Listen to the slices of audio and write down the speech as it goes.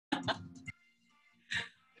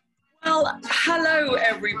Well, hello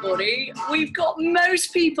everybody. We've got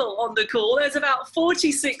most people on the call. There's about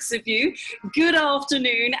 46 of you. Good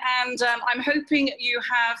afternoon, and I'm hoping you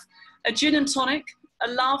have a gin and tonic, a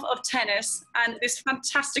love of tennis, and this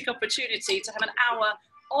fantastic opportunity to have an hour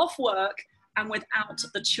off work and without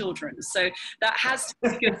the children. So that has to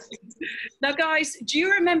be good. Now guys, do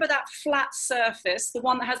you remember that flat surface, the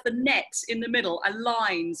one that has the net in the middle and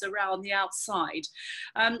lines around the outside?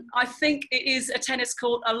 I think it is a tennis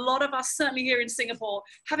court. A lot of us, certainly here in Singapore,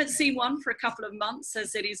 haven't seen one for a couple of months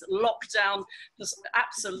as it is locked down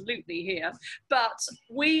absolutely here. But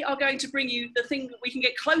we are going to bring you the thing that we can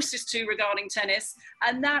get closest to regarding tennis,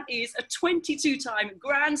 and that is a 22-time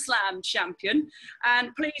Grand Slam champion.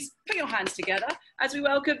 And please put your hands together as we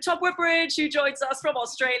welcome Todd Woodbridge, who joins us from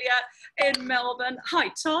Australia in Melbourne. Hi,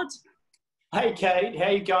 Todd. Hey, Kate. How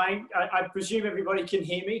you going? I presume everybody can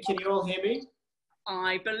hear me. Can you all hear me?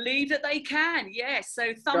 I believe that they can, yes.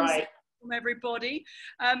 So thumbs up from everybody.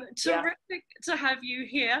 Terrific to have you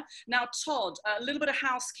here. Now, Todd, a little bit of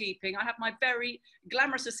housekeeping. I have my very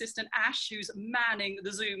glamorous assistant, Ash, who's manning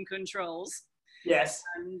the Zoom controls. Yes.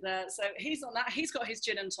 And so he's on that. He's got his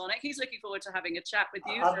gin and tonic. He's looking forward to having a chat with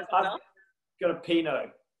you I've as well. got a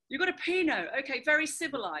Pinot. You've got a Pinot. Okay, very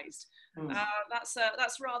civilised.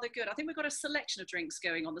 That's rather good. I think we've got a selection of drinks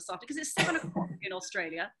going on this afternoon because it's 7 o'clock in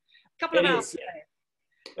Australia. A couple of hours.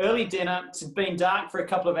 Yeah. Early dinner. It's been dark for a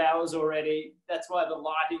couple of hours already. That's why the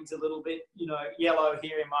lighting's a little bit, yellow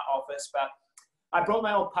here in my office. But I brought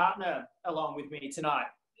my old partner along with me tonight,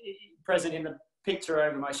 present in the picture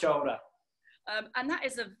over my shoulder. And that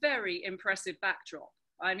is a very impressive backdrop.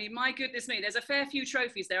 I mean, my goodness me, there's a fair few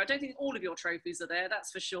trophies there. I don't think all of your trophies are there,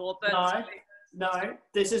 that's for sure. But no,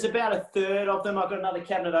 this is about a third of them. I've got another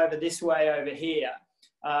cabinet over this way over here.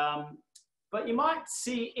 But you might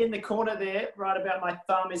see in the corner there, right about my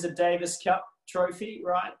thumb, is a Davis Cup trophy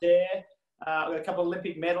right there. I've got a couple of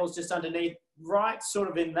Olympic medals just underneath. Right sort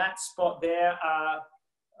of in that spot there are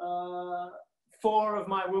 4 of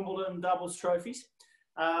my Wimbledon doubles trophies.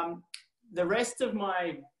 The rest of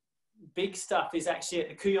my big stuff is actually at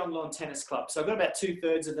the Kooyong Lawn Tennis Club. So I've got about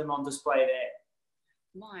 2/3 of them on display there.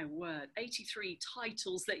 My word, 83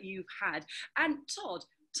 titles that you've had. And Todd,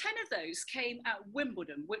 10 of those came at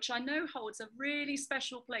Wimbledon, which I know holds a really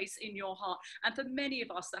special place in your heart. And for many of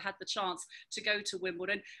us that had the chance to go to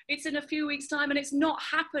Wimbledon, it's in a few weeks' time and it's not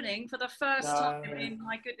happening for the first time in,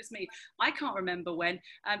 my goodness me, I can't remember when.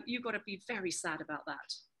 You've got to be very sad about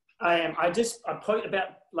that. I am. I posted about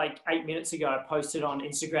like 8 minutes ago, I posted on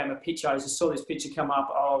Instagram a picture. I just saw this picture come up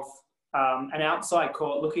of an outside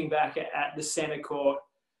court looking back at the centre court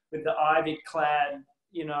with the ivy-clad,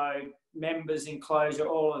 members enclosure,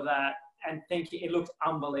 all of that, and thinking it looked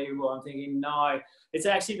unbelievable. I'm thinking, no, it's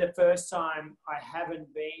actually the first time I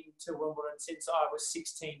haven't been to Wimbledon since I was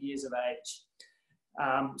 16 years of age.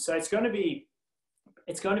 So it's going to be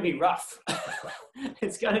rough.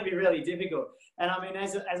 It's going to be really difficult. And I mean,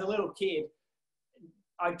 as a little kid,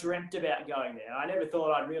 I dreamt about going there. I never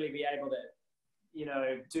thought I'd really be able to,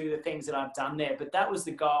 do the things that I've done there. But that was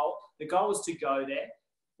the goal. The goal was to go there.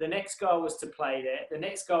 The next goal was to play there. The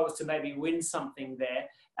next goal was to maybe win something there.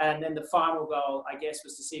 And then the final goal, I guess,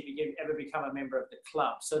 was to see if you could ever become a member of the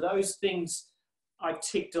club. So those things I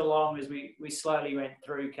ticked along as we slowly went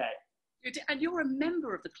through, Kate. And you're a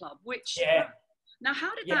member of the club, which... Yeah. Now,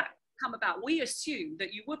 how did that come about? We assumed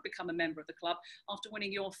that you would become a member of the club after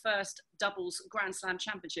winning your first doubles Grand Slam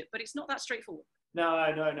championship, but it's not that straightforward.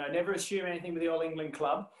 No. Never assume anything with the All England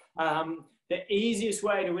club. The easiest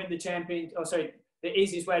way to win the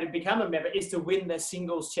easiest way to become a member is to win the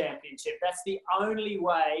singles championship. That's the only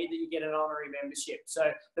way that you get an honorary membership.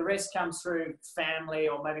 So the rest comes through family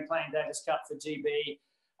or maybe playing Davis Cup for GB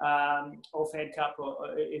or Fed Cup or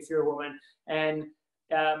if you're a woman. And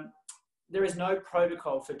there is no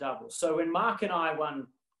protocol for doubles. So when Mark and I won,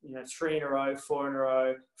 3 in a row, 4 in a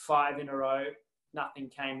row, 5 in a row, nothing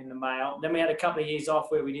came in the mail. Then we had a couple of years off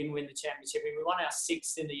where we didn't win the championship. And we won our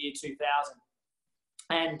 6th in the year 2000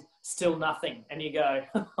 and still nothing. And you go,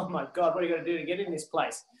 oh my God, what are you going to do to get in this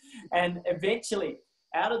place? And eventually,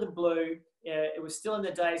 out of the blue, it was still in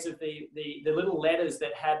the days of the little letters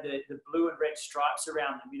that had the blue and red stripes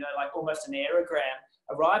around them, like almost an aerogram,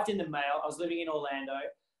 arrived in the mail. I was living in Orlando.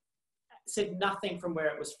 Said nothing from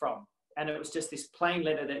where it was from. And it was just this plain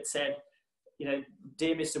letter that said,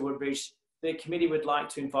 Dear Mr. Woodbridge, the committee would like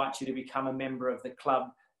to invite you to become a member of the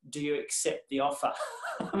club. Do you accept the offer?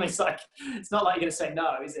 I mean, it's not like you're going to say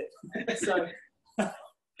no, is it? So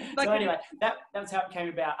anyway, that's how it came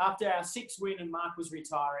about. After our 6th win and Mark was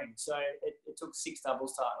retiring. So it took 6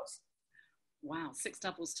 doubles titles. Wow, 6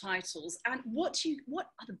 doubles titles. And what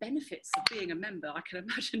are the benefits of being a member? I can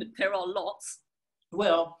imagine that there are lots.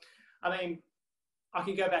 Well, I mean, I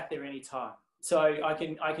can go back there anytime. So I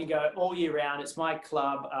can go all year round. It's my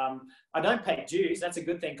club. I don't pay dues. That's a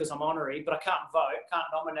good thing because I'm honorary, but I can't vote, can't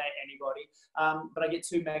nominate anybody. But I get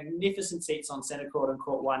 2 magnificent seats on centre court and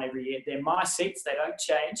court 1 every year. They're my seats. They don't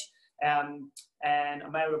change. And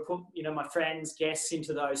I'm able to put, my friends, guests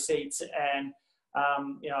into those seats. And,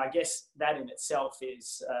 I guess that in itself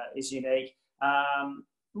is unique.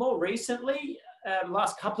 More recently,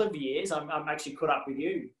 last couple of years, I'm actually caught up with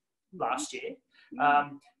you last year.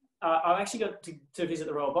 I actually got to visit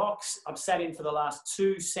the Royal Box. I've sat in for the last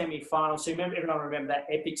 2 semi-finals. So everyone remember that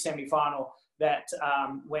epic semi-final that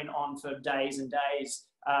went on for days and days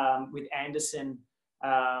with Anderson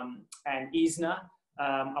and Isner.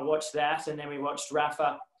 I watched that, and then we watched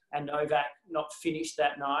Rafa and Novak not finish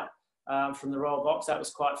that night from the Royal Box. That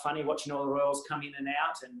was quite funny, watching all the Royals come in and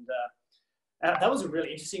out. And that was a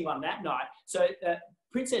really interesting one that night. So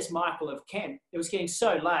Princess Michael of Kent, it was getting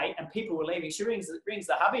so late and people were leaving. She rings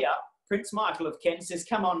the hubby up, Prince Michael of Kent, and says,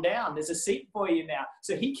 come on down, there's a seat for you now.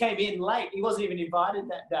 So he came in late. He wasn't even invited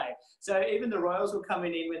that day. So even the Royals were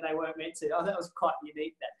coming in when they weren't meant to. Oh, that was quite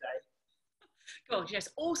unique that day. God, yes,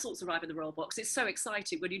 all sorts arrive in the Royal Box. It's so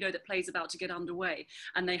exciting when you know that play's about to get underway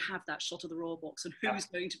and they have that shot of the Royal Box and who's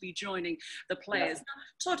going to be joining the players.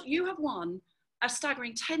 Now, Todd, you have won a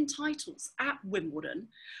staggering 10 titles at Wimbledon,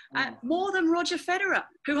 more than Roger Federer,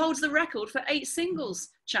 who holds the record for 8 singles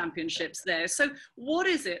championships there. So what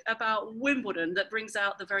is it about Wimbledon that brings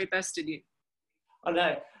out the very best in you? I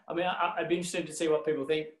know. I mean, I'd be interested to see what people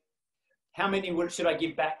think. How many should I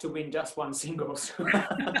give back to win just 1 singles?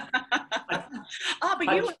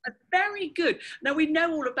 But you are very good. Now, we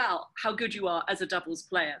know all about how good you are as a doubles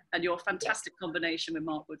player and your fantastic combination with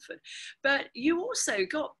Mark Woodford. But you also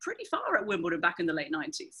got pretty far at Wimbledon back in the late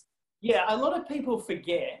 90s. Yeah, a lot of people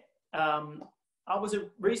forget I was a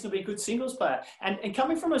reasonably good singles player. And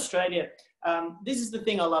coming from Australia, this is the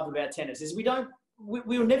thing I love about tennis, is we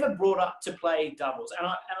were never brought up to play doubles. And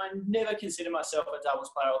I never consider myself a doubles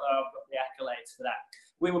player, although I've got the accolades for that.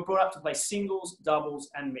 We were brought up to play singles, doubles,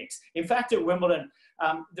 and mixed. In fact, at Wimbledon,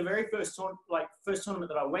 the very first tournament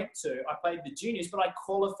that I went to, I played the juniors, but I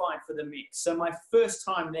qualified for the mix. So my first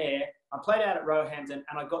time there, I played out at Roehampton,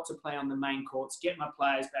 and I got to play on the main courts, get my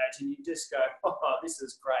player's badge, and you just go, oh, this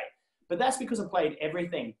is great. But that's because I played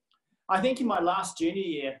everything. I think in my last junior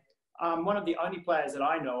year, I'm one of the only players that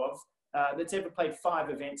I know of that's ever played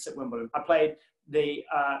 5 events at Wimbledon. I played the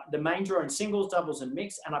main draw in singles, doubles, and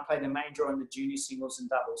mixed, and I played the main draw in the junior singles and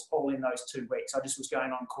doubles, all in those 2 weeks. I just was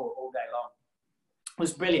going on court all day long. It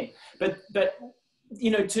was brilliant. But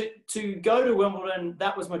to go to Wimbledon,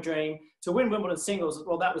 that was my dream. To win Wimbledon singles,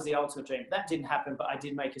 well, that was the ultimate dream. That didn't happen, but I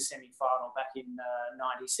did make a semi-final back in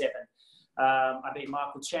 '97. I beat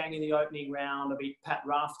Michael Chang in the opening round. I beat Pat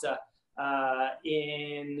Rafter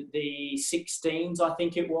in the 16s, I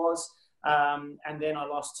think it was. And then I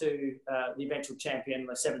lost to the eventual champion,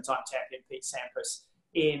 the 7-time champion, Pete Sampras,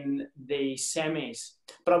 in the semis.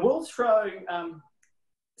 But I will throw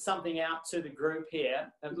something out to the group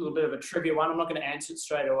here, a little bit of a trivia one. I'm not going to answer it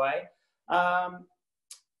straight away.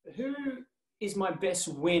 Who is my best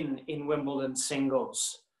win in Wimbledon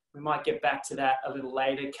singles? We might get back to that a little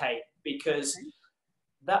later, Kate, because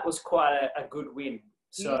that was quite a good win.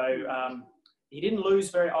 So he didn't lose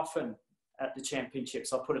very often at the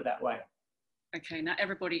championships, I'll put it that way. Okay, now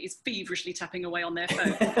everybody is feverishly tapping away on their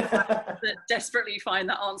phone. That desperately find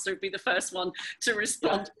that answer would be the first one to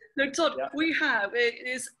respond. No, Todd, we have,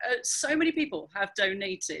 so many people have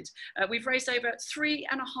donated. We've raised over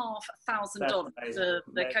 $3,500 to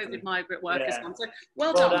the COVID migrant workers fund. So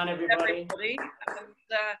well done everybody. And,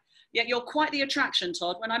 yeah, you're quite the attraction,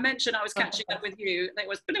 Todd. When I mentioned I was catching up with you, it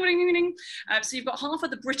was so you've got half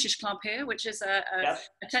of the British club here, which is a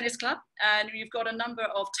tennis club, and you've got a number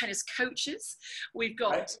of tennis coaches. We've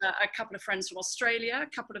got a couple of friends from Australia,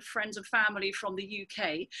 a couple of friends and family from the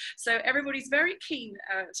UK. So everybody's very keen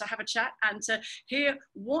to have a chat and to hear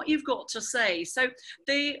what you've got to say. So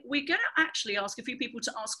we're going to actually ask a few people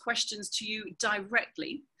to ask questions to you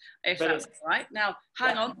directly, if that's all right. Now,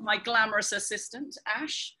 hang on, my glamorous assistant,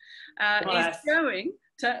 Ash, is going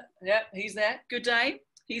to, he's there, good day,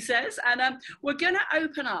 he says, and we're going to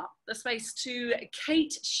open up the space to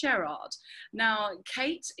Kate Sherrard. Now,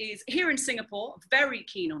 Kate is here in Singapore, very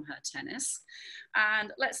keen on her tennis,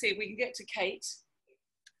 and let's see if we can get to Kate.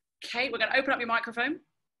 Kate, we're going to open up your microphone.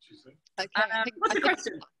 Okay, what's the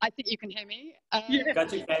question? I think you can hear me.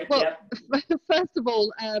 Got you, Kate. Well, first of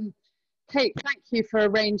all, Kate, thank you for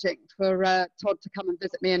arranging for Todd to come and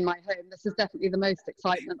visit me in my home. This is definitely the most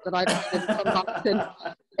excitement that I've had in some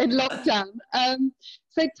months in lockdown.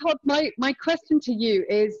 So Todd, my question to you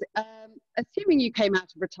is, assuming you came out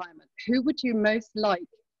of retirement, who would you most like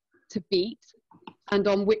to beat and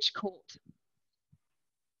on which court?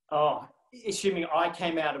 Oh, assuming I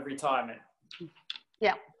came out of retirement.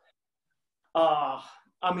 Yeah.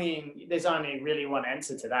 I mean, there's only really one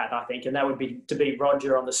answer to that, I think, and that would be to beat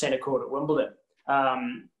Roger on the centre court at Wimbledon.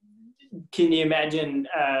 Can you imagine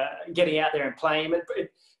getting out there and playing him?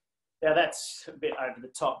 Now, that's a bit over the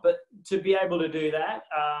top, but to be able to do that,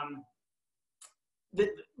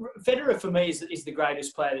 Federer, for me, is the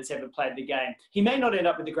greatest player that's ever played the game. He may not end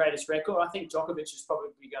up with the greatest record. I think Djokovic is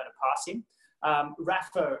probably going to pass him.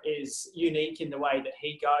 Rafa is unique in the way that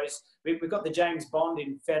he goes. We've got the James Bond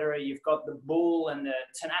in Federer. You've got the bull and the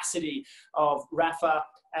tenacity of Rafa.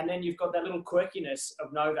 And then you've got that little quirkiness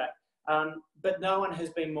of Novak. But no one has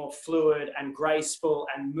been more fluid and graceful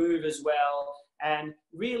and move as well. And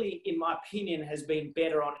really, in my opinion, has been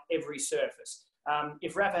better on every surface.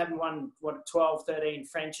 If Rafa hadn't won, 12, 13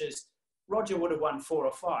 Frenches, Roger would have won 4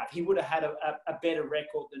 or 5. He would have had a better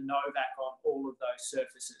record than Novak on all of those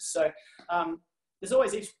surfaces. So there's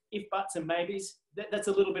always if, buts and maybes. That's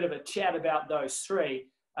a little bit of a chat about those three.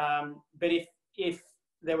 But if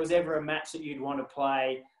there was ever a match that you'd want to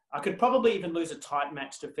play, I could probably even lose a tight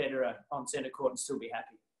match to Federer on centre court and still be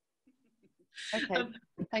happy. Okay,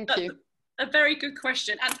 thank you. A very good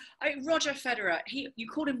question. And Roger Federer, you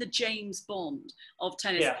called him the James Bond of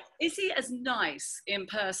tennis. Yeah. Is he as nice in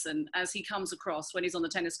person as he comes across when he's on the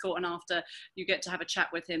tennis court and after you get to have a chat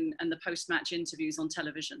with him and the post-match interviews on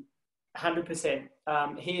television? 100%.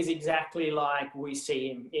 He is exactly like we see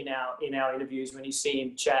him in our interviews when you see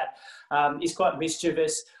him chat. He's quite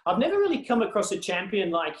mischievous. I've never really come across a champion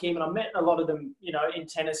like him, and I've met a lot of them, in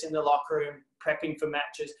tennis in the locker room, prepping for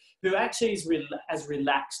matches, who actually is as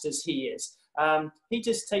relaxed as he is. He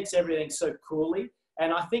just takes everything so coolly.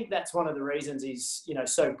 And I think that's one of the reasons he's,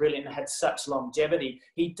 so brilliant and had such longevity.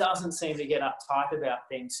 He doesn't seem to get uptight about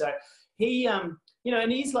things. So he, and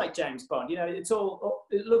he's like James Bond. It's all,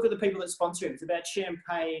 look at the people that sponsor him. It's about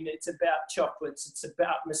champagne. It's about chocolates. It's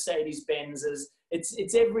about Mercedes-Benzes.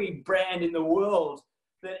 It's every brand in the world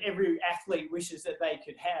that every athlete wishes that they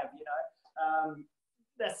could have,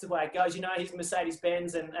 That's the way it goes. He's a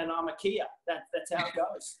Mercedes-Benz and I'm a Kia. That's how it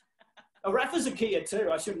goes. Oh, Rafa's a Kia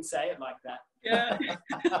too. I shouldn't say it like that. Yeah.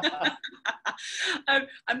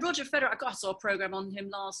 And Roger Federer, I saw a program on him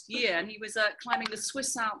last year, and he was climbing the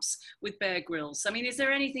Swiss Alps with Bear Grylls. I mean, is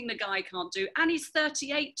there anything the guy can't do? And he's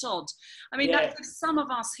 38, Todd. I mean, Yeah. some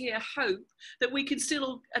of us here hope that we can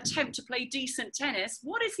still attempt to play decent tennis.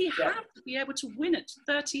 What does he have to be able to win at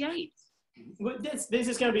 38? Well, this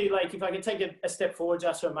is going to be like, if I can take a step forward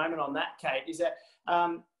just for a moment on that, Kate, is that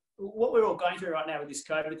what we're all going through right now with this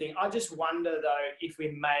COVID thing, I just wonder, though, if we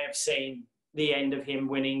may have seen the end of him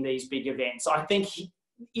winning these big events. I think,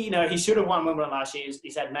 he should have won Wimbledon last year.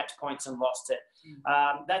 He's had match points and lost it.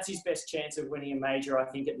 That's his best chance of winning a major, I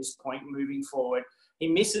think, at this point moving forward. He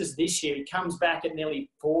misses this year. He comes back at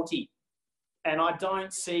nearly 40. And I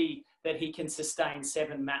don't see that he can sustain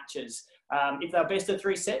 7 matches. If they're best of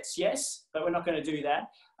 3 sets, yes, but we're not going to do that.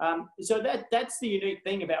 So that's the unique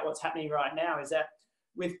thing about what's happening right now, is that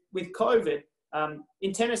with COVID,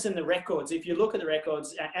 in tennis and the records, if you look at the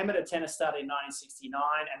records, amateur tennis started in 1969,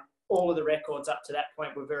 and all of the records up to that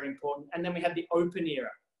point were very important. And then we had the open era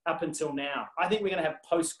up until now. I think we're going to have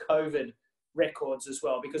post-COVID records as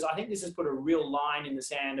well, because I think this has put a real line in the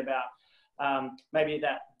sand about maybe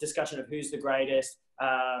that discussion of who's the greatest.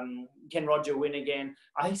 Can Roger win again?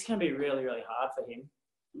 I think it's going to be really, really hard for him.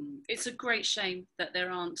 It's a great shame that there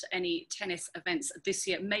aren't any tennis events this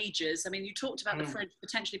year, majors. I mean, you talked about the French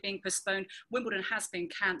potentially being postponed. Wimbledon has been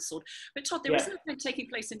cancelled. But Todd, there is an event taking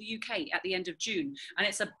place in the UK at the end of June, and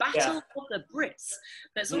it's a Battle of the Brits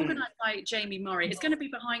that's organised by Jamie Murray. It's going to be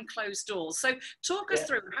behind closed doors. So talk us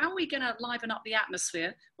through, how are we going to liven up the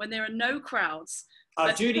atmosphere when there are no crowds?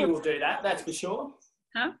 Judy will do that, that's for sure.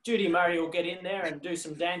 Huh? Judy Murray will get in there and do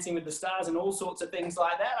some Dancing with the Stars and all sorts of things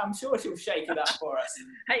like that. I'm sure she'll shake it up for us.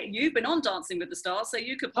 Hey, you've been on Dancing with the Stars, so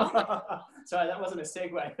you could pop up. Sorry, that wasn't a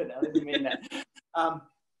segue for that. I didn't mean that.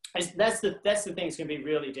 That's the thing. It's going to be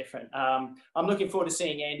really different. I'm looking forward to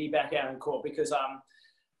seeing Andy back out in court, because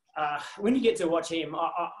when you get to watch him,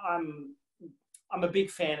 I'm a big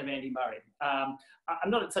fan of Andy Murray. I'm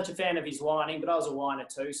not such a fan of his whining, but I was a whiner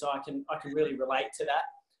too, so I can really relate to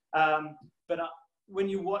that. But when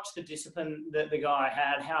you watch the discipline that the guy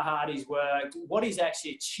had, how hard he's worked, what he's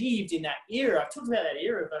actually achieved in that era. I've talked about that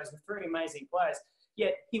era of those 3 amazing players.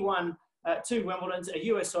 Yet he won 2 Wimbledons, a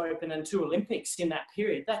US Open and 2 Olympics in that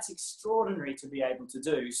period. That's extraordinary to be able to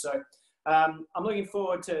do. So I'm looking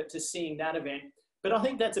forward to seeing that event. But I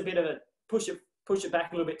think that's a bit of a push it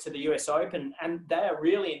back a little bit to the US Open. And they are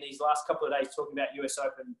really, in these last couple of days, talking about US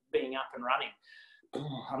Open being up and running.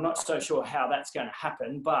 I'm not so sure how that's going to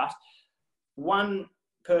happen, but one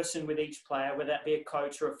person with each player, whether that be a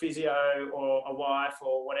coach or a physio or a wife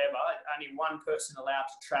or whatever, only one person allowed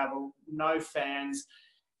to travel, no fans.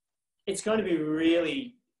 It's going to be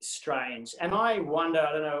really strange. And I wonder,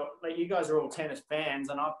 I don't know, like you guys are all tennis fans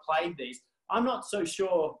and I've played these. I'm not so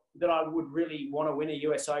sure that I would really want to win a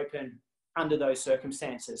US Open under those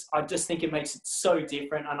circumstances. I just think it makes it so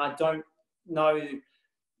different, and I don't know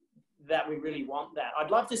that we really want that. I'd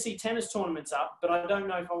love to see tennis tournaments up, but I don't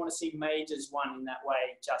know if I want to see majors won in that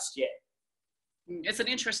way just yet. It's an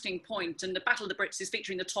interesting point, and the Battle of the Brits is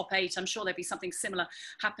featuring the top 8. I'm sure there'd be something similar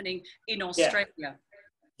happening in Australia.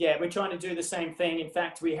 Yeah, we're trying to do the same thing. In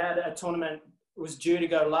fact, we had a tournament, was due to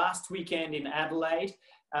go last weekend in Adelaide,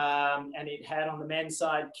 and it had on the men's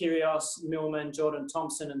side Kyrgios, Millman, Jordan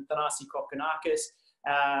Thompson and Thanasi Kokkinakis,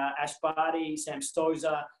 Ash Barty, Sam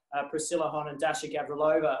Stosur, Priscilla Hon and Dasha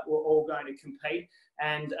Gavrilova were all going to compete.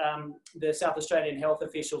 And the South Australian health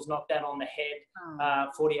officials knocked that on the head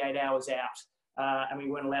 48 hours out. And we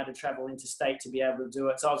weren't allowed to travel interstate to be able to do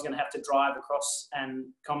it. So I was going to have to drive across and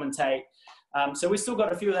commentate. So we've still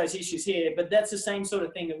got a few of those issues here, but that's the same sort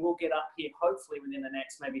of thing that we'll get up here, hopefully within the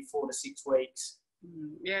next maybe 4 to 6 weeks.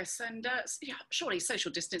 Yes, and surely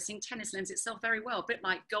social distancing, tennis lends itself very well, a bit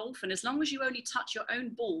like golf, and as long as you only touch your own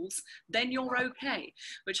balls, then you're okay,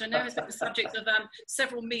 which I know has been the subject of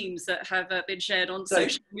several memes that have been shared on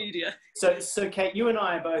social media. So Kate, you and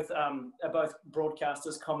I are both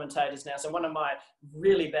broadcasters, commentators now. So one of my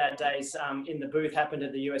really bad days in the booth happened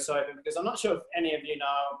at the US Open, because I'm not sure if any of you know,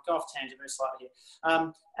 I'll go off tangent very slightly here.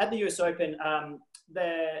 At the US Open,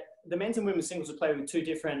 the men's and women's singles are played with 2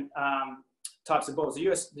 different types of balls. The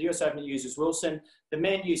US Open uses Wilson, the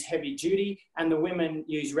men use heavy duty, and the women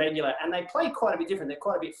use regular. And they play quite a bit different. They're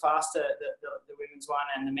quite a bit faster, the women's one,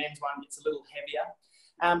 and the men's one gets a little heavier.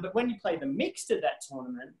 But when you play the mixed at that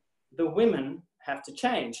tournament, the women have to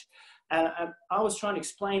change. I was trying to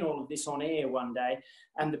explain all of this on air one day,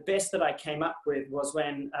 and the best that I came up with was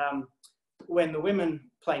when the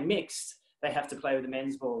women play mixed, they have to play with the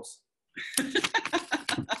men's balls.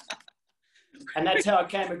 And that's how it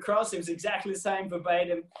came across. It was exactly the same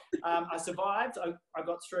verbatim. I survived. I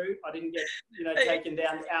got through. I didn't get, taken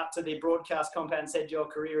down out to the broadcast compound and said, your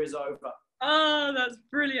career is over. Oh, that's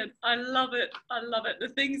brilliant. I love it. I love it. The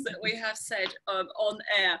things that we have said on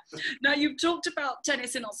air. Now, you've talked about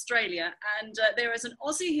tennis in Australia, and there is an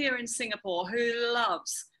Aussie here in Singapore who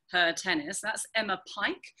loves her tennis. That's Emma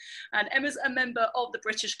Pike. And Emma's a member of the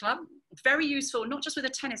British Club. Very useful, not just with a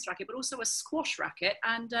tennis racket, but also a squash racket.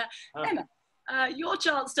 And Emma, your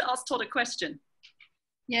chance to ask Todd a question.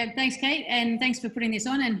 Yeah, thanks, Kate, and thanks for putting this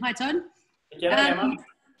on. And hi, Todd. Yeah, Emma.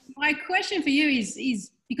 My question for you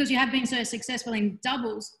is because you have been so successful in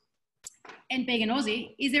doubles and being an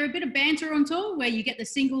Aussie, is there a bit of banter on tour where you get the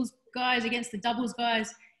singles guys against the doubles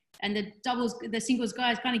guys, and the singles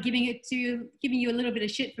guys kind of giving you a little bit of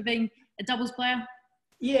shit for being a doubles player?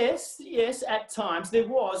 Yes, at times there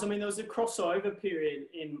was. I mean, there was a crossover period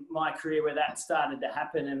in my career where that started to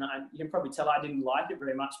happen, and you can probably tell I didn't like it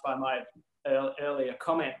very much by my earlier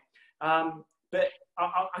comment. But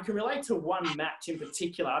I can relate to one match in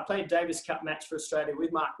particular. I played a Davis Cup match for Australia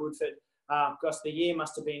with Mark Woodford. Gosh, the year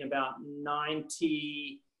must have been about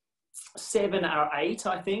 97 or 8,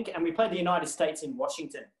 I think, and we played the United States in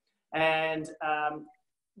Washington. And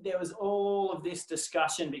there was all of this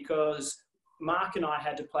discussion because Mark and I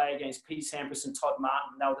had to play against Pete Sampras and Todd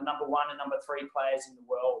Martin. They were the number 1 and number 3 players in the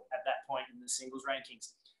world at that point in the singles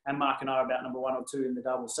rankings. And Mark and I are about number 1 or 2 in the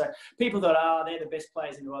doubles. So people thought, they're the best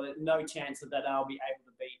players in the world. There's no chance that they'll be able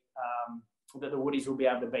to beat, that the Woodies will be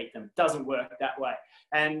able to beat them. Doesn't work that way.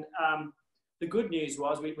 And the good news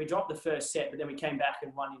was we dropped the first set, but then we came back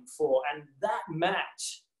and won in 4. And that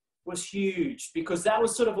match was huge because that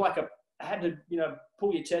was sort of like I had to,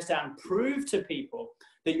 pull your chest out and prove to people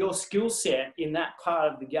that your skill set in that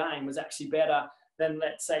part of the game was actually better than,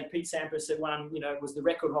 let's say, Pete Sampras that won, was the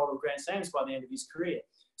record holder of Grand Slams by the end of his career.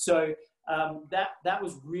 So that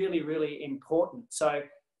was really, really important. So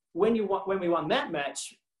when we won that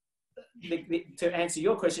match, to answer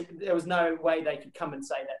your question, there was no way they could come and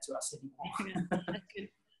say that to us anymore. That's good.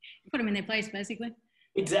 Put them in their place, basically.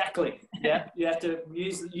 Exactly. Yeah, you have to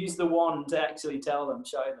use the wand to actually tell them,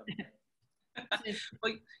 show them.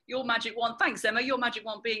 Well, your magic wand, thanks Emma, your magic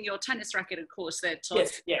wand being your tennis racket, of course, there, Todd.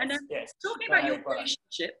 Yes, And yes. talking about your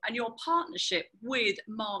relationship and your partnership with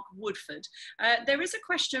Mark Woodford, there is a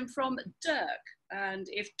question from Dirk. And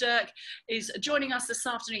if Dirk is joining us this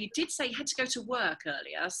afternoon, he did say he had to go to work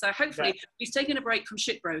earlier. So hopefully he's taking a break from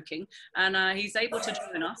shitbroking and he's able to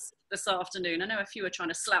join us this afternoon. I know a few are trying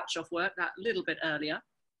to slouch off work that little bit earlier.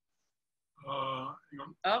 Hang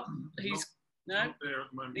on. Oh, he's not there at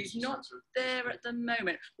the moment. He's not there at the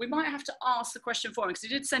moment. We might have to ask the question for him because he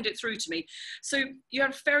did send it through to me. So you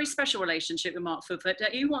have a very special relationship with Mark Woodford.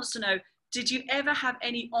 He wants to know, did you ever have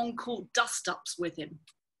any on-court dust-ups with him?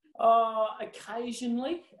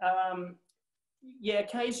 Occasionally. Yeah,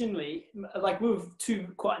 occasionally. Like, we were two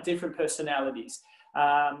quite different personalities.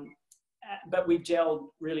 But we gelled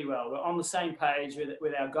really well. We're on the same page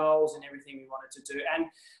with our goals and everything we wanted to do. And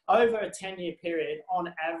over a 10-year period,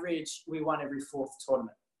 on average, we won every fourth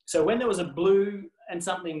tournament. So when there was a blue and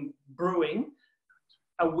something brewing,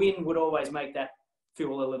 a win would always make that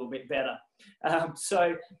feel a little bit better.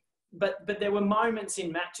 But there were moments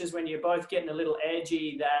in matches when you're both getting a little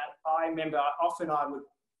edgy that I remember often I would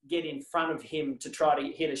get in front of him to try to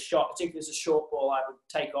hit a shot. Particularly if it's a short ball, I would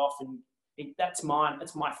take off and that's mine,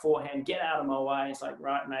 that's my forehand, get out of my way. It's like,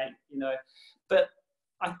 right, mate, you know. But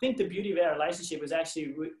I think the beauty of our relationship was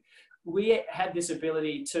actually we had this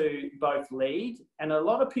ability to both lead. And a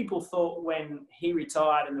lot of people thought when he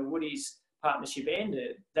retired and the Woodies partnership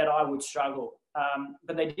ended that I would struggle.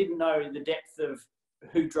 But they didn't know the depth of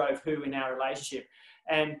who drove who in our relationship.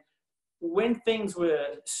 And when things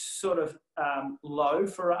were sort of low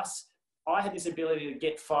for us, I had this ability to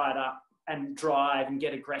get fired up and drive and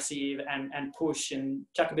get aggressive and push and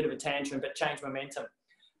chuck a bit of a tantrum, but change momentum.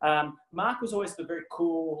 Mark was always the very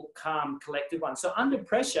cool, calm, collected one. So under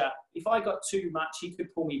pressure, if I got too much, he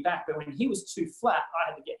could pull me back. But when he was too flat, I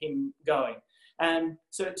had to get him going. And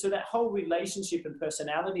so that whole relationship and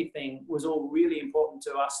personality thing was all really important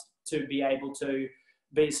to us to be able to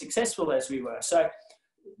be as successful as we were. So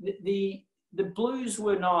the blues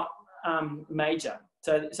were not major.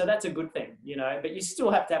 So that's a good thing, you know, but you still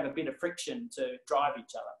have to have a bit of friction to drive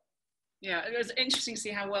each other. Yeah, it was interesting to see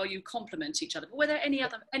how well you complement each other. But were there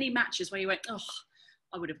any matches where you went, oh,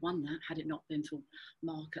 I would have won that had it not been for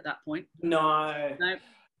Mark at that point? No,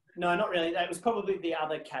 not really. That was probably the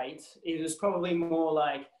other Kate. It was probably more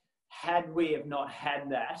like, had we have not had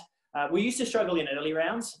that, we used to struggle in early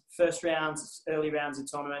rounds, first rounds, early rounds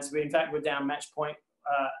of tournaments. We, in fact, were down match point.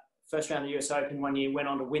 First round of the US Open one year, went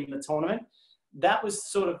on to win the tournament. That was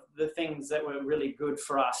sort of the things that were really good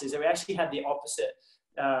for us, is that we actually had the opposite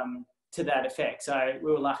to that effect. So we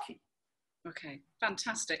were lucky. Okay,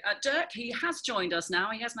 fantastic. Dirk, he has joined us now.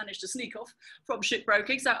 He has managed to sneak off from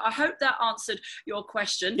shipbroking. So I hope that answered your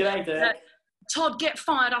question. G'day, Dirk. Todd, get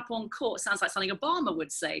fired up on court. Sounds like something Obama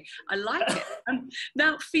would say. I like it.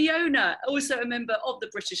 Now, Fiona, also a member of the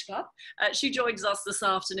British Club, she joins us this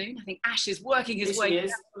afternoon. I think Ash is working his way down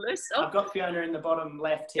the list. Oh. I've got Fiona in the bottom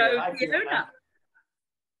left here. Go, Fiona.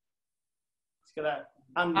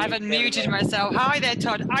 I've unmuted myself. Hi there,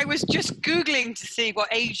 Todd. I was just Googling to see what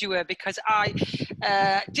age you were because I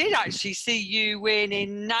did actually see you win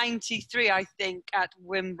in '93, I think, at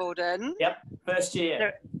Wimbledon. Yep, first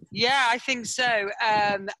year. Yeah, I think so.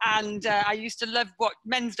 And I used to love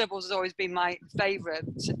men's doubles has always been my favourite.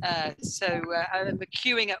 So I remember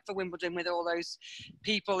queuing up for Wimbledon with all those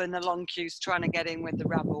people in the long queues trying to get in with the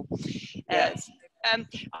rabble. Yes.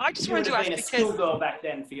 I just wanted to ask because you would have been a schoolgirl back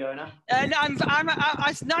then, Fiona.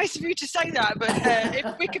 It's nice of you to say that, but if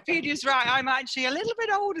Wikipedia's right, I'm actually a little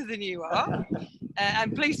bit older than you are.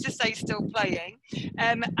 I'm pleased to say still playing.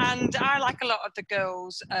 And I like a lot of the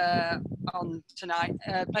girls on tonight,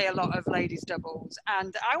 play a lot of ladies doubles.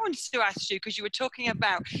 And I wanted to ask you, because you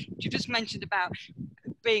just mentioned about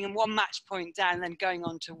being in one match point down and then going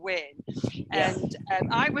on to win. Yes. And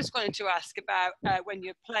I was going to ask about when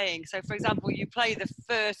you're playing. So, for example, you play the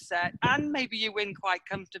first set and maybe you win quite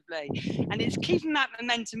comfortably. And it's keeping that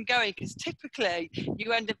momentum going because typically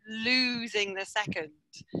you end up losing the second.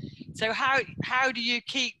 So how do you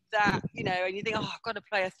keep that, you know, and you think, oh, I've got to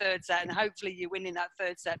play a third set and hopefully you win in that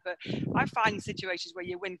third set. But I find situations where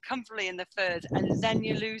you win comfortably in the third and then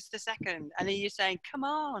you lose the second. And then you're saying, come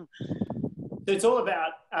on. So it's all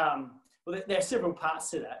about, well, there are several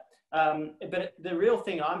parts to that. But the real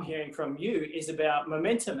thing I'm hearing from you is about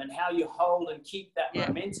momentum and how you hold and keep that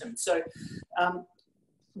momentum. So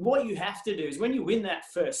what you have to do is when you win that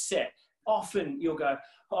first set, often you'll go,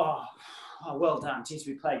 oh well done, geez,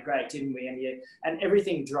 we played great, didn't we? And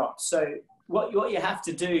everything drops. So what you have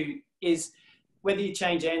to do is, whether you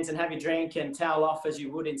change ends and have your drink and towel off as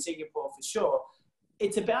you would in Singapore for sure,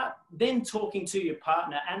 it's about then talking to your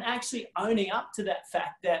partner and actually owning up to that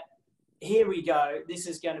fact that here we go, this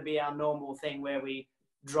is going to be our normal thing where we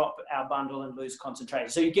drop our bundle and lose concentration.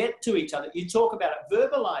 So you get to each other, you talk about it,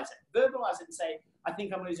 verbalize it and say, I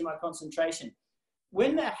think I'm losing my concentration.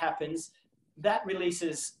 When that happens, that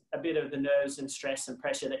releases a bit of the nerves and stress and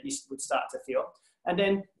pressure that you would start to feel. And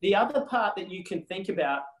then the other part that you can think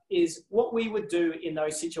about is what we would do in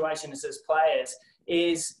those situations as players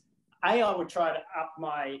is, I would try to up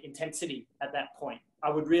my intensity at that point. I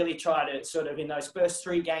would really try to sort of, in those first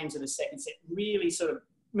 3 games of the second set, really sort of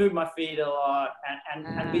move my feet a lot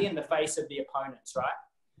and be in the face of the opponents, right?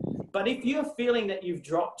 But if you're feeling that you've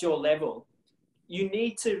dropped your level, you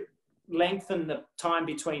need to lengthen the time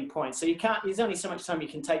between points. So there's only so much time you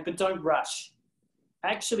can take, but don't rush.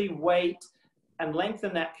 Actually wait and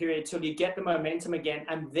lengthen that period till you get the momentum again,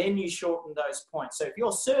 and then you shorten those points. So if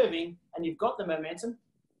you're serving and you've got the momentum,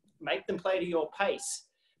 make them play to your pace.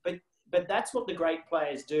 But that's what the great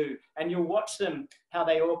players do. And you'll watch them, how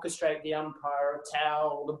they orchestrate the umpire, a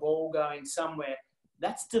towel, the ball going somewhere.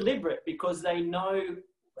 That's deliberate because they know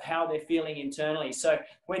how they're feeling internally. So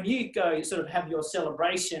when you go sort of have your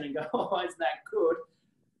celebration and go, oh, isn't that good?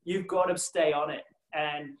 You've got to stay on it.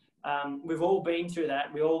 And we've all been through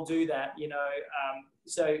that. We all do that, you know.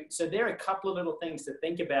 So there are a couple of little things to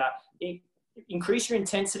think about. Increase your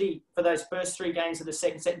intensity for those first 3 games of the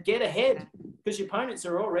second set. Get ahead, because your opponents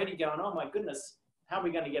are already going, oh my goodness, how are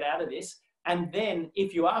we going to get out of this? And then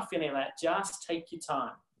if you are feeling that, just take your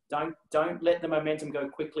time. Don't let the momentum go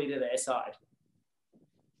quickly to their side.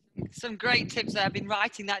 Some great tips there. I've been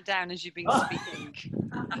writing that down as you've been speaking.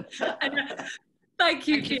 Thank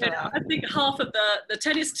you, Fiona. I think half of the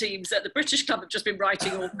tennis teams at the British Club have just been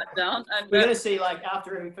writing all that down. And we're going to see, like,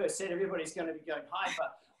 after every first set, everybody's going to be going hyper.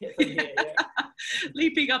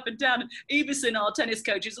 Leaping up and down. Everson, our tennis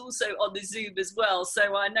coach, is also on the Zoom as well,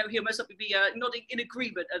 so I know he'll most likely be nodding in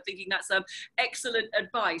agreement and thinking that's excellent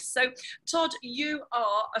advice. So Todd, you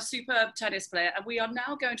are a superb tennis player, and we are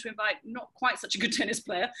now going to invite not quite such a good tennis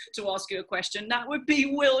player to ask you a question. That would be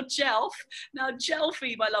Will Jelf. Now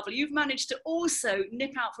Jelfie, my lovely, you've managed to also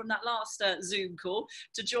nip out from that last Zoom call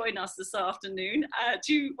to join us this afternoon.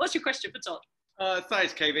 What's your question for Todd?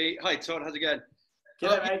 Thanks, KB. Hi Todd, how's it going?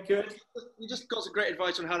 Good. You just got some great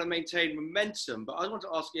advice on how to maintain momentum, but I want to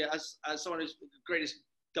ask you, as someone who's the greatest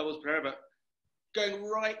doubles player ever, going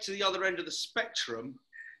right to the other end of the spectrum,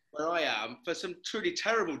 where I am, for some truly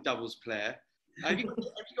terrible doubles player, have you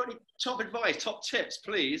got any top advice, top tips,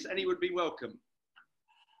 please? Any would be welcome.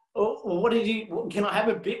 Oh, can I have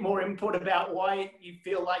a bit more input about why you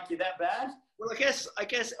feel like you're that bad? Well, I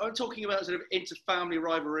guess I'm talking about sort of inter-family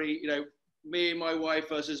rivalry, you know, me and my wife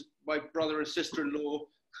versus my brother and sister-in-law.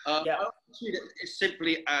 I see it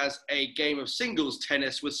simply as a game of singles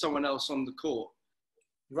tennis with someone else on the court.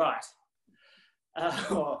 Right.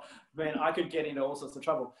 Oh, man, I could get into all sorts of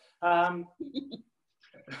trouble. I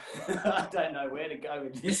don't know where to go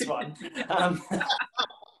with this one.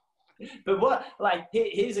 But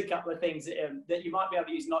here's a couple of things that you might be able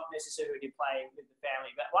to use, not necessarily when you're playing with the family.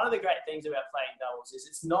 But one of the great things about playing doubles is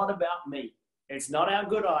it's not about me. It's not how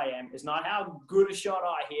good I am. It's not how good a shot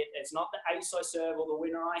I hit. It's not the ace I serve or the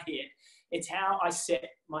winner I hit. It's how I set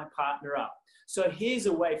my partner up. So here's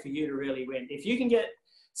a way for you to really win. If you can get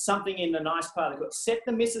something in the nice part of the court, set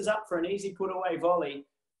the misses up for an easy put away volley.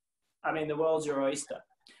 I mean, the world's your oyster.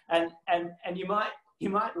 And you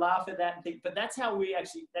might laugh at that and think, but that's how I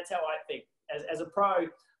think. As a pro,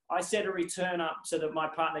 I set a return up so that my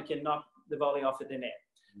partner can knock the volley off at the net.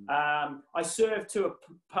 I serve to a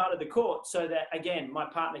part of the court so that, again, my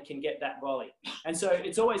partner can get that volley. And so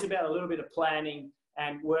it's always about a little bit of planning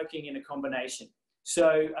and working in a combination.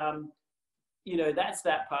 So, that's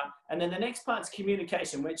that part. And then the next part's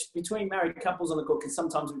communication, which between married couples on the court can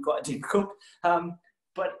sometimes be quite difficult.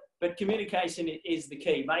 But communication is the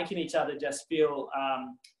key, making each other just feel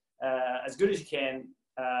as good as you can.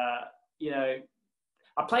 I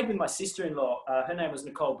played with my sister-in-law. Her name was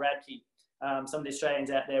Nicole Bradkey. Some of the Australians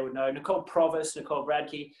out there would know. Nicole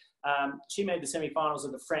Bradkey. She made the semi-finals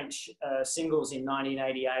of the French singles in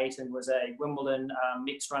 1988 and was a Wimbledon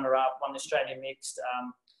mixed runner-up, won the Australian mixed.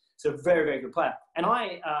 So very, very good player. And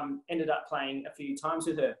I ended up playing a few times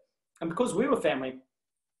with her. And because we were family,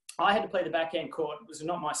 I had to play the backhand court. It was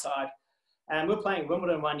not my side. And we were playing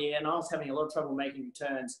Wimbledon one year, and I was having a lot of trouble making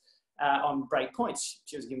returns on break points.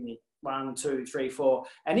 She was giving me 1, 2, 3, 4.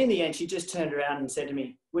 And in the end, she just turned around and said to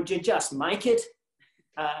me, would you just make it?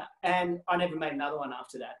 And I never made another one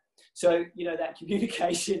after that. So, that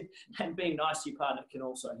communication and being nice to your partner can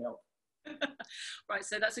also help. Right,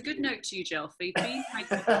 so that's a good note to you, Jelfie. Be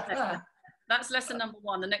nice. That's lesson number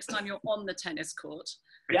one. The next time you're on the tennis court.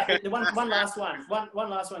 Yeah, the one last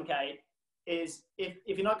one, Kate, is if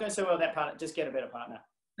you're not going so well with that partner, just get a better partner.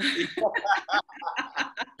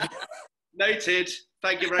 Noted.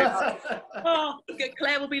 Thank you very much. Oh,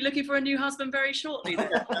 Claire will be looking for a new husband very shortly.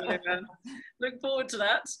 Then. Look forward to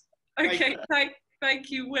that. Okay,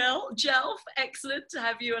 thank you, Will. Jelf, excellent to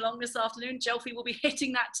have you along this afternoon. Jelfie will be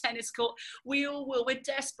hitting that tennis court. We all will. We're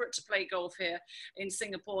desperate to play golf here in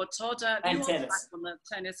Singapore. Todd, and tennis. Back on the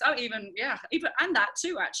tennis. Oh, even and that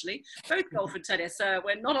too, actually. Both golf and tennis.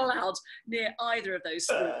 We're not allowed near either of those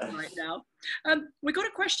sports right now. We got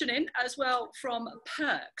a question in as well from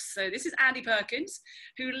Perks. So this is Andy Perkins,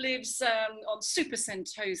 who lives on Super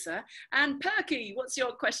Sentosa. And Perky, what's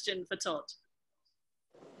your question for Todd?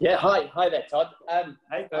 Yeah, hi there, Todd. Hey,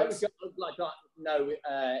 I would like to know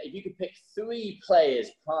if you could pick 3 players,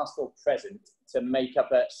 past or present, to make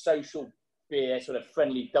up a social beer sort of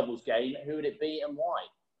friendly doubles game. Who would it be and why?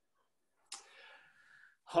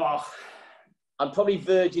 Oh. I'm probably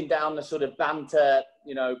verging down the sort of banter,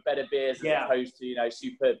 better beers as opposed to,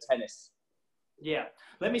 superb tennis. Yeah.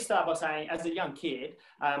 Let me start by saying, as a young kid,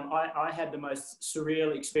 I had the most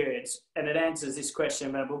surreal experience, and it answers this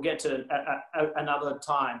question, but we'll get to another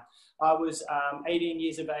time. I was 18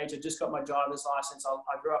 years of age. I just got my driver's license.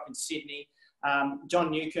 I grew up in Sydney. John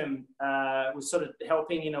Newcomb was sort of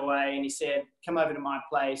helping in a way, and he said, come over to my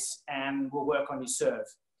place and we'll work on your serve,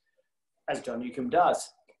 as John Newcomb does.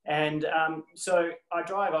 And so I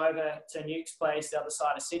drive over to Nuke's place, the other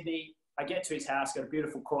side of Sydney. I get to his house, got a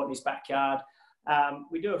beautiful court in his backyard.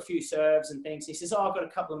 We do a few serves and things. He says, I've got a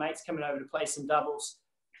couple of mates coming over to play some doubles.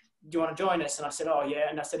 Do you want to join us? And I said, oh, yeah.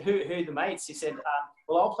 And I said, who are the mates? He said,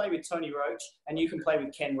 well, I'll play with Tony Roach and you can play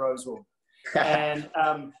with Ken Rosewall. And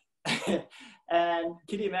and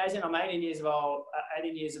can you imagine? I'm 18 years of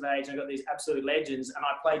age. I've got these absolute legends, and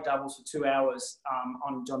I played doubles for 2 hours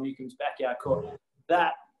on John Newcomb's backyard court.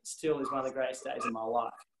 That still is one of the greatest days of my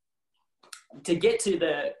life. To get to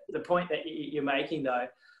the point that you're making, though,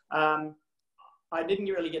 I didn't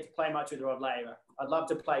really get to play much with Rod Laver. I'd love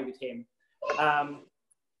to play with him.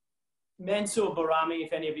 Mansour Barami,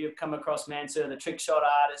 if any of you have come across Mansour, the trick shot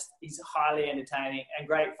artist, he's highly entertaining and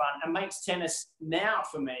great fun and makes tennis now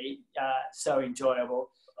for me so enjoyable.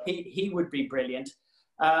 He would be brilliant.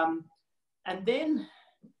 And then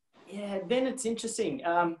it's interesting.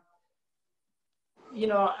 I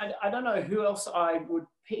don't know who else I would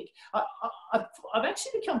pick. I've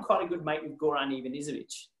actually become quite a good mate with Goran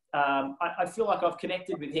Ivanisevic. I feel like I've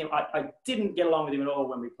connected with him. I didn't get along with him at all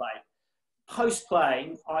when we played.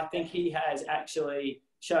 Post-play, I think he has actually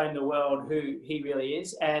shown the world who he really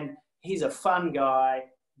is. And he's a fun guy,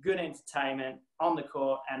 good entertainment on the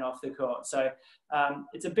court and off the court. So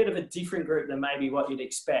it's a bit of a different group than maybe what you'd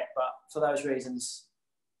expect. But for those reasons,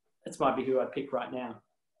 that might be who I'd pick right now.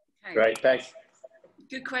 Okay. Great, thanks.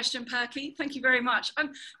 Good question, Perky. Thank you very much.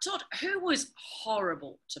 Todd, who was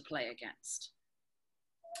horrible to play against?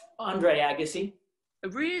 Andre Agassi.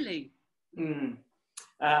 Really?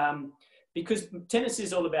 Because tennis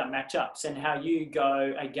is all about matchups and how you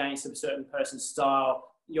go against a certain person's style,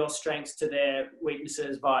 your strengths to their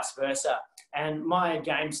weaknesses, vice versa. And my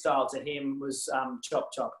game style to him was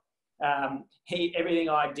chop chop. Everything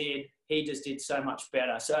I did, he just did so much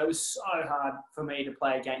better. So it was so hard for me to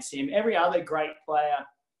play against him. Every other great player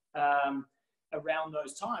around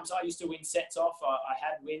those times, I used to win sets off. I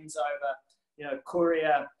had wins over,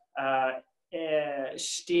 Courier,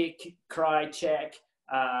 Stick, Krajicek,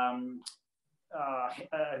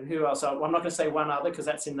 who else? I'm not going to say one other because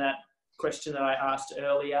that's in that question that I asked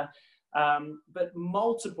earlier. But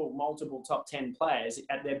multiple top 10 players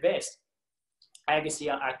at their best. Agassi,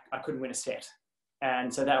 I couldn't win a set.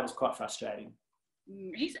 And so that was quite frustrating.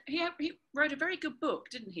 He wrote a very good book,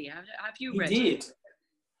 didn't he? Have you read it?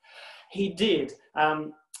 He did.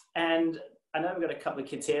 And I know we've got a couple of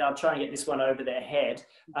kids here. I'll try and get this one over their head.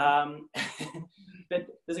 But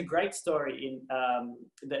there's a great story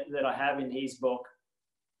that I have in his book.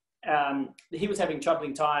 He was having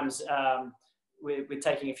troubling times with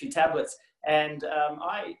taking a few tablets. And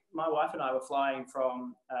my wife and I were flying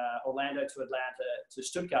from Orlando to Atlanta to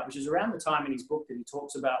Stuttgart, which is around the time in his book that he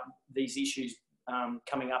talks about these issues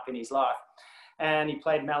coming up in his life. And he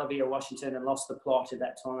played Malavia, Washington, and lost the plot at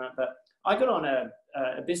that tournament. But I got on a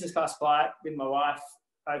business class flight with my wife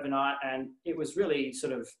overnight, and it was really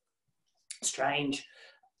sort of strange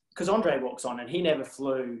because Andre walks on, and he never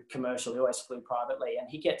flew commercial. He always flew privately. And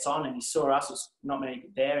he gets on, and he saw us. There's not many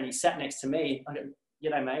there, and he sat next to me. I go,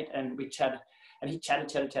 "G'day, mate," and we chatted. And he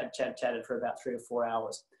chatted for about 3 or 4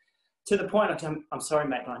 hours. To the point, I'm sorry,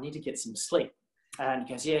 mate, but I need to get some sleep. And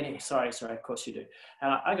he goes, yeah, sorry, of course you do.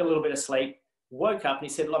 And I got a little bit of sleep. woke up and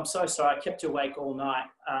he said, well, I'm so sorry, I kept you awake all night.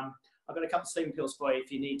 I've got a couple of sleeping pills for you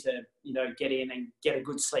if you need to, you know, get in and get a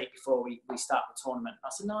good sleep before we start the tournament. I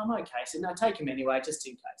said, no, I'm okay. He said, no, take him anyway, just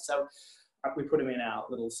in case. So we put him in our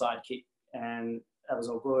little sidekick, and that was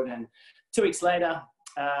all good. And 2 weeks later,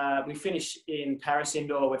 we finished in Paris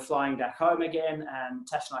indoor. We're flying back home again, and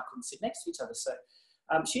Tash and I couldn't sit next to each other. So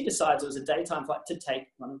she decides it was a daytime flight to take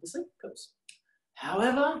one of the sleeping pills.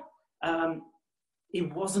 However,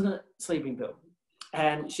 it wasn't a sleeping pill.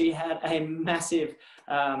 And she had a massive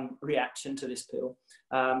reaction to this pill,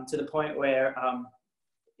 to the point where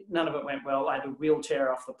none of it went well. I had to wheelchair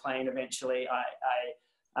her off the plane eventually.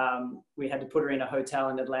 We had to put her in a hotel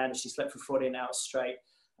in Atlanta. She slept for 14 hours straight.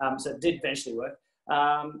 So it did eventually work.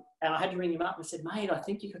 And I had to ring him up and said, mate, I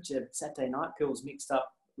think you got your Saturday night pills mixed up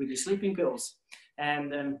with your sleeping pills.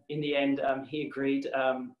 And in the end, he agreed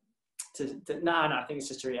no, I think it's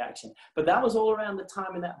just a reaction. But that was all around the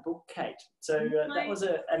time in that book, Kate. So that was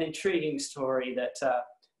an intriguing story that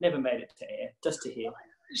never made it to air, just to hear.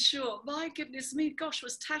 Sure. My goodness me, gosh,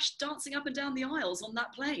 was Tash dancing up and down the aisles on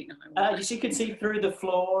that plane? She could see through the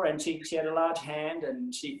floor, and she had a large hand,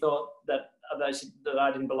 and she thought that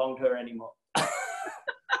I didn't belong to her anymore.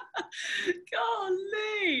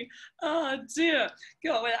 Golly, oh dear.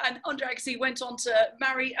 God, and Andre actually went on to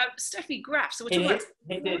marry Steffi Graf. So he did.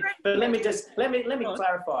 But let me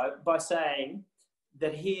clarify by saying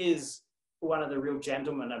that he is one of the real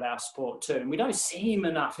gentlemen of our sport too, and we don't see him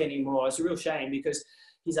enough anymore. It's a real shame because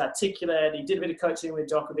he's articulate. He did a bit of coaching with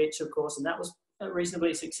Djokovic, of course, and that was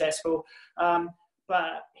reasonably successful.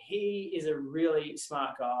 But he is a really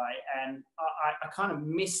smart guy, and I kind of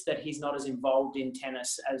miss that he's not as involved in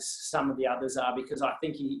tennis as some of the others are, because I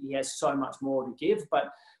think he has so much more to give. But,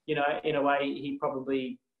 you know, in a way, he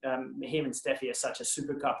probably, him and Steffi are such a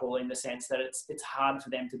super couple in the sense that it's hard for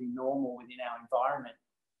them to be normal within our environment.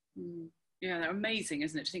 Mm. Yeah, they're amazing,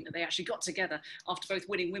 isn't it, to think that they actually got together after both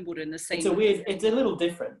winning Wimbledon the same. It's a little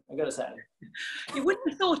different, I've got to say. You wouldn't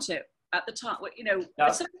have thought it at the time, you know,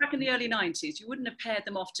 no. Back in the early 90s, you wouldn't have paired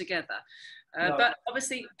them off together. No. But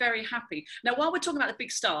obviously very happy. Now, while we're talking about the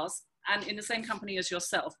big stars, and in the same company as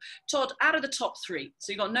yourself, Todd, out of the top three,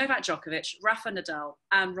 so you've got Novak Djokovic, Rafa Nadal,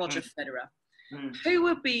 and Roger Federer. Who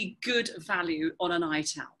would be good value on a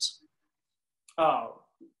night out? Oh,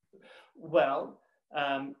 well,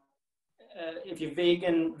 if you're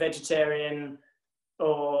vegan, vegetarian,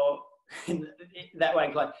 or that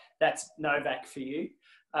way, like that's Novak for you.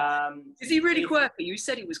 Is he really quirky? You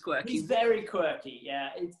said he was quirky. He's very quirky.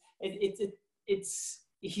 Yeah,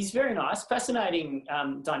 he's very nice. Fascinating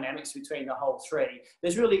dynamics between the whole three.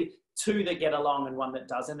 There's really two that get along and one that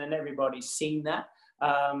doesn't, and everybody's seen that.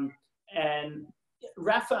 And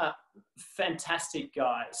Rafa, fantastic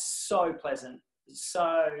guy, so pleasant,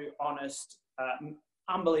 so honest,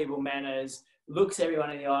 unbelievable manners. Looks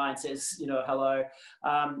everyone in the eye and says, you know, hello.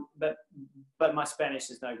 But my Spanish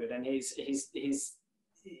is no good, and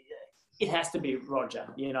it has to be Roger.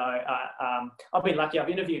 You know, I've been lucky. I've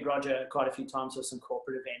interviewed Roger quite a few times for some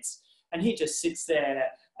corporate events, and he just sits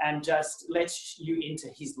there and just lets you into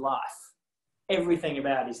his life, everything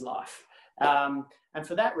about his life. And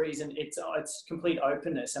for that reason, it's complete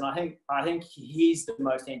openness. And I think he's the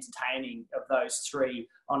most entertaining of those three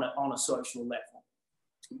on a social level.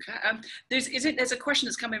 Okay. There's a question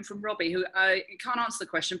that's come in from Robbie, who can't answer the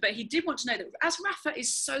question, but he did want to know that as Rafa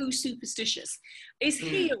is so superstitious, is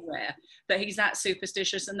he aware that he's that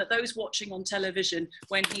superstitious, and that those watching on television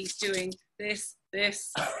when he's doing this,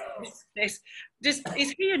 is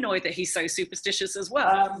he annoyed that he's so superstitious as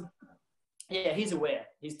well? Yeah, he's aware.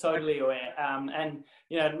 He's totally aware. And,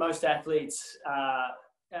 you know, most athletes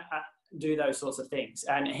do those sorts of things.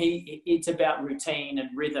 And it's about routine and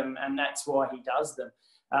rhythm, and that's why he does them.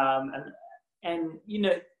 And you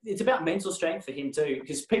know, it's about mental strength for him too,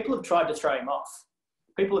 because people have tried to throw him off.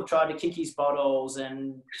 People have tried to kick his bottles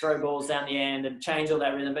and throw balls down the end and change all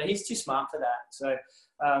that rhythm, but he's too smart for that. So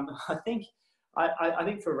I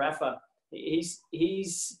think for Rafa, he's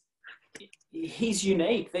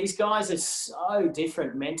unique. These guys are so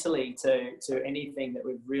different mentally to anything that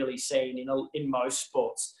we've really seen in most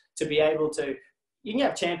sports. To be able to, you can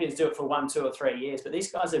have champions do it for 1, 2 or 3 years, but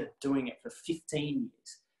these guys are doing it for 15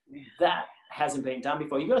 years. Yeah. That hasn't been done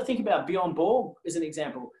before. You've got to think about Bjorn Borg as an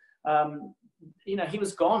example. You know, he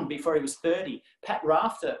was gone before he was 30. Pat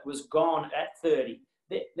Rafter was gone at 30.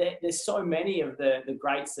 There's so many of the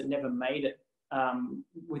greats that never made it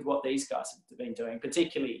with what these guys have been doing,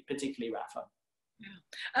 particularly Rafa.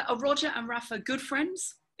 Yeah. Are Roger and Rafa good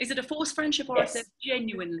friends? Is it a forced friendship, or is it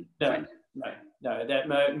genuinely friends? No, that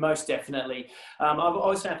most definitely. I've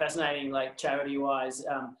always found fascinating, like charity-wise,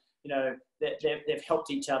 they've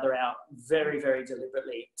helped each other out very, very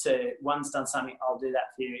deliberately. To one's done something, I'll do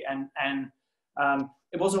that for you, and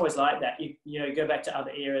it wasn't always like that. You go back to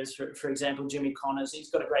other eras. For example, Jimmy Connors, he's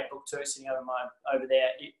got a great book too, sitting over there.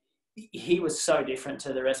 He was so different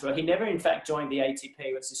to the rest of it. He never, in fact, joined the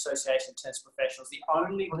ATP, which is the Association of Tennis Professionals, the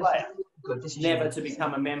only player never to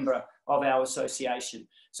become a member of our association.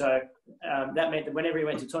 So that meant that whenever he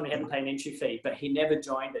went to tournament, he had to pay an entry fee, but he never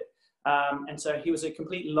joined it. And so he was a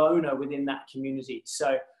complete loner within that community.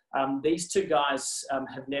 So these two guys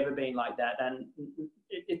have never been like that. And,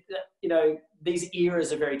 these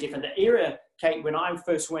eras are very different. The era, Kate, when I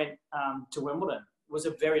first went to Wimbledon, was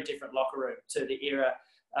a very different locker room to the era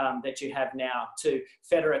that you have now, to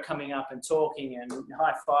Federer coming up and talking and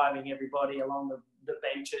high-fiving everybody along the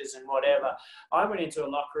benches and whatever. I went into a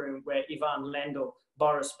locker room where Ivan Lendl,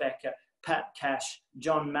 Boris Becker, Pat Cash,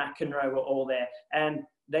 John McEnroe were all there, and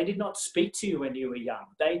they did not speak to you when you were young.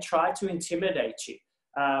 They tried to intimidate you.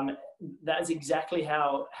 That's exactly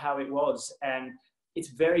how it was, and it's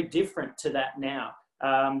very different to that now.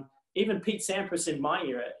 Even Pete Sampras in my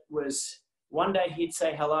era was, one day he'd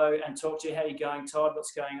say hello and talk to you. How you going, Todd?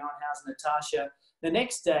 What's going on? How's Natasha? The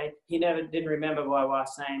next day, he didn't remember my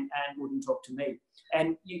wife's name and wouldn't talk to me.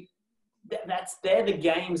 And they're the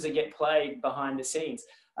games that get played behind the scenes.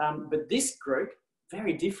 But this group,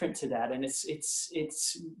 very different to that. And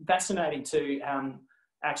it's fascinating to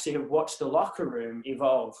actually have watched the locker room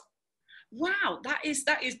evolve. Wow, that is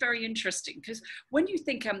very interesting, because when you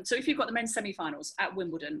think, so if you've got the men's semi-finals at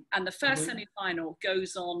Wimbledon and the first semi-final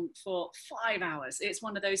goes on for 5 hours, it's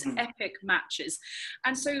one of those epic matches.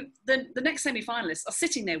 And so the next semi-finalists are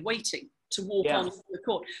sitting there waiting to walk on the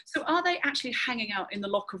court. So are they actually hanging out in the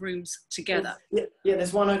locker rooms together? Yeah,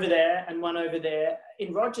 there's one over there and one over there.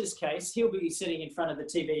 In Roger's case, he'll be sitting in front of the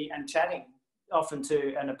TV and chatting often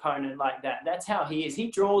to an opponent like that. That's how he is. He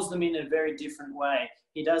draws them in a very different way.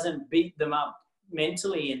 He doesn't beat them up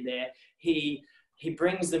mentally in there. He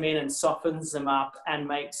brings them in and softens them up and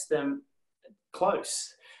makes them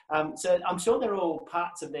close. So I'm sure they're all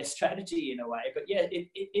parts of their strategy in a way, but yeah, it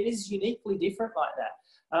is uniquely different like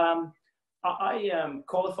that. I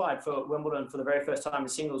qualified for Wimbledon for the very first time in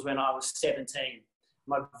singles when I was 17.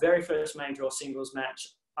 My very first major or singles match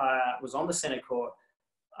was on the centre court.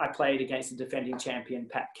 I played against the defending champion,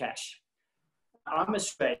 Pat Cash. I'm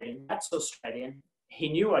Australian, Pat's Australian. He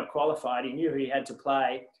knew I'd qualified. He knew he had to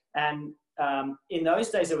play. And in those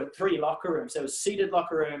days, there were 3 locker rooms. There was seated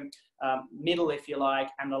locker room, middle, if you like,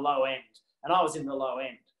 and the low end. And I was in the low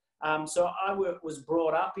end. So I was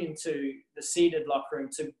brought up into the seated locker room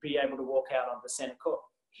to be able to walk out on the centre court.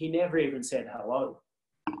 He never even said hello.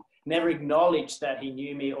 Never acknowledged that he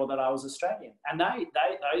knew me or that I was Australian. And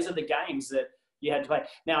those are the games that you had to play.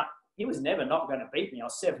 Now, he was never not going to beat me. I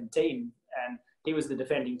was 17 and he was the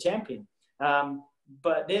defending champion.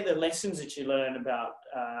 But they're the lessons that you learn about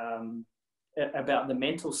the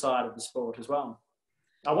mental side of the sport as well.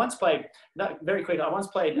 I once played Ivan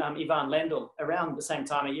Lendl around the same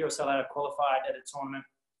time, a year or so later. I qualified at a tournament.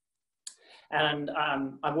 And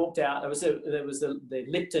I walked out. There was the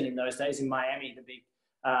Lipton in those days in Miami, the big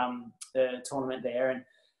tournament there. And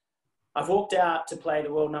I've walked out to play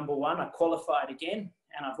the world number 1. I qualified again,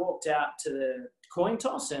 and I've walked out to the coin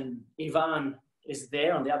toss, and Ivan is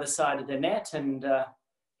there on the other side of the net, and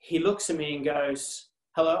he looks at me and goes,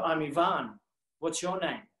 "Hello, I'm Ivan. What's your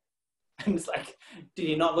name?" And it's like, did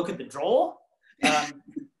he not look at the draw? And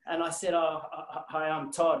I said, "Oh, hi,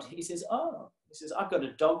 I'm Todd." He says, "I've got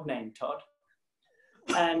a dog named Todd."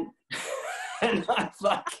 And I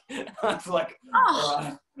was like,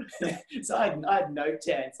 oh. So I had no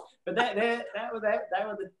chance. But that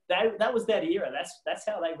was that era. That's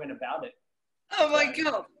how they went about it. Oh my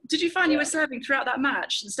God! Did you find you were serving throughout that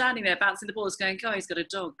match and standing there bouncing the balls, going, "Oh, he's got a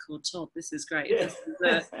dog called Todd. This is great."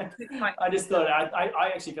 Yeah. I just thought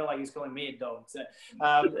I actually felt like he was calling me a dog. So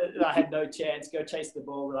I had no chance. Go chase the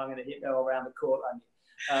ball that I'm going to hit all around the court.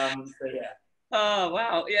 So yeah. Oh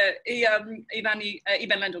wow! Yeah,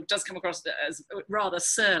 Ivan Lendl does come across as rather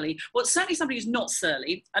surly. Well, certainly somebody who's not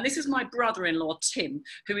surly, and this is my brother-in-law Tim,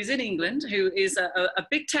 who is in England, who is a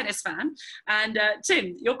big tennis fan. And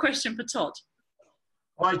Tim, your question for Todd.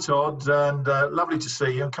 Hi Todd, and lovely to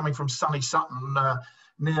see you. I'm coming from sunny Sutton,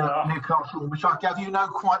 near Newcastle, which I gather you know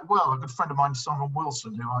quite well. A good friend of mine, Simon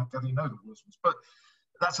Wilson, who I gather you know the Wilsons, but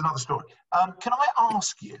that's another story. Can I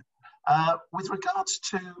ask you, with regards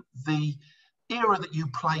to the era that you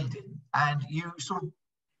played in, and you sort of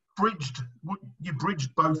bridged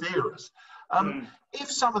both eras. If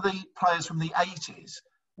some of the players from the 80s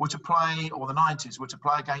were to play, or the 90s were to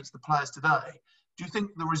play against the players today, do you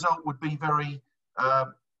think the result would be very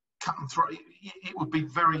cut and throw. It would be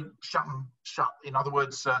very shut. In other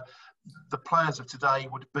words, the players of today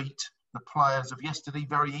would beat the players of yesterday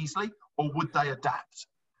very easily, or would they adapt?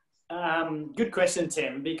 Good question,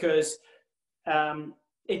 Tim, because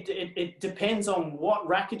it depends on what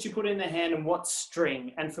racket you put in the hand and what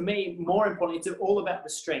string. And for me, more importantly, it's all about the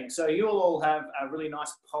string. So you'll all have a really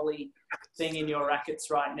nice poly thing in your rackets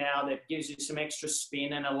right now that gives you some extra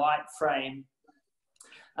spin and a light frame.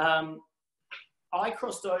 I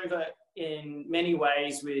crossed over in many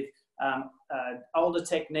ways with older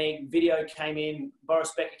technique. Video came in,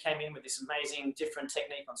 Boris Becker came in with this amazing different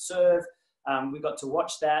technique on serve. We got to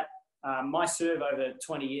watch that. My serve over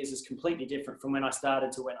 20 years is completely different from when I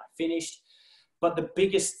started to when I finished. But the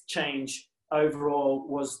biggest change overall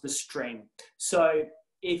was the string. So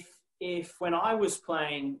if when I was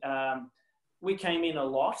playing, we came in a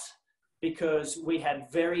lot because we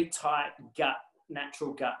had very tight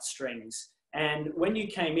natural gut strings. And when you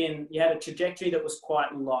came in, you had a trajectory that was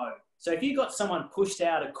quite low. So if you got someone pushed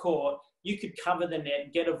out of court, you could cover the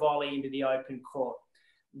net, get a volley into the open court.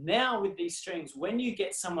 Now with these strings, when you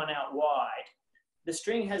get someone out wide, the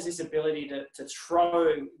string has this ability to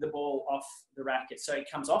throw the ball off the racket. So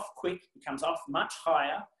it comes off quick, it comes off much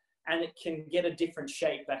higher, and it can get a different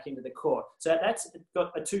shape back into the court. So that's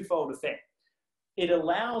got a twofold effect. It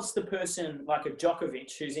allows the person like a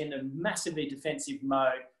Djokovic, who's in a massively defensive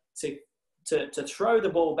mode, to throw the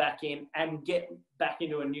ball back in and get back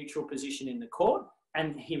into a neutral position in the court,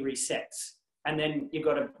 and he resets. And then you've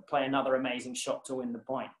got to play another amazing shot to win the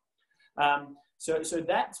point. So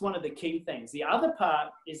that's one of the key things. The other part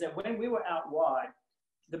is that when we were out wide,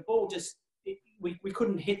 the ball just, we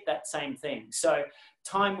couldn't hit that same thing. So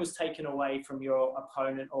time was taken away from your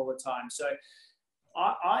opponent all the time. So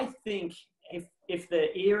I think if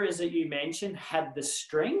the eras that you mentioned had the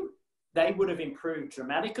string, they would have improved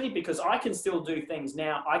dramatically, because I can still do things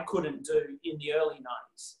now I couldn't do in the early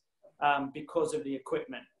 90s because of the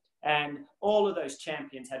equipment. And all of those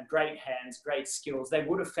champions had great hands, great skills. They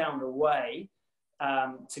would have found a way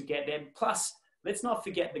to get there. Plus, let's not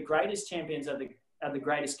forget, the greatest champions are the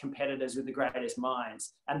greatest competitors with the greatest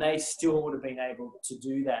minds, and they still would have been able to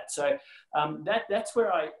do that. So that's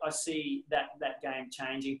where I see that game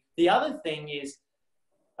changing. The other thing is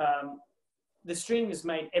the string has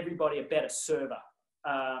made everybody a better server.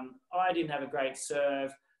 I didn't have a great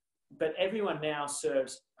serve, but everyone now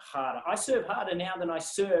serves harder. I serve harder now than I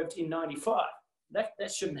served in 95.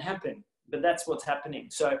 That shouldn't happen, but that's what's happening.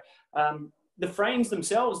 So the frames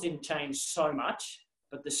themselves didn't change so much,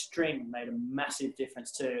 but the string made a massive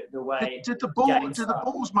difference to the way. Did the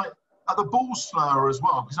balls make? Are the balls slower as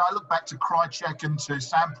well? Because I look back to Krajicek and to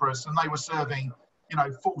Sampras, and they were serving,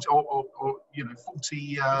 40 or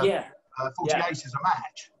 40. 48 is a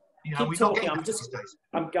match. Keep talking.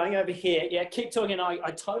 I'm going over here. Yeah, keep talking.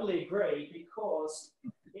 I totally agree, because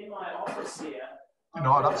in my office here,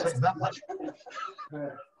 I'd say that much.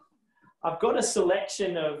 I've got a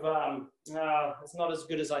selection of. It's not as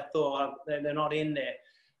good as I thought. They're not in there.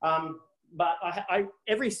 But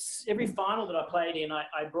every final that I played in,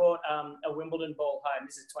 I brought a Wimbledon ball home.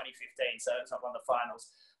 This is 2015, so it's not one of the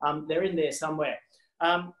finals. They're in there somewhere.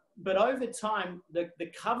 But over time, the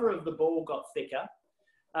cover of the ball got thicker.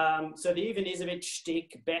 So the Ivan Izovich,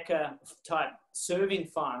 Stick, Becker type serving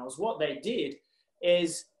finals, what they did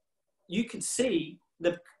is you could see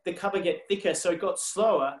the cover get thicker, so it got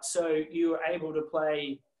slower. So you were able to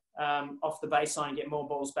play off the baseline and get more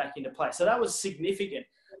balls back into play. So that was significant.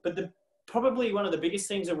 But probably one of the biggest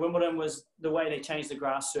things at Wimbledon was the way they changed the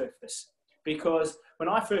grass surface. Because when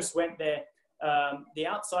I first went there, the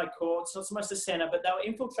outside courts, not so much the centre, but they were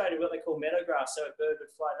infiltrated with what they call meadow grass. So a bird would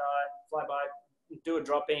fly by, do a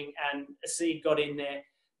dropping, and a seed got in there.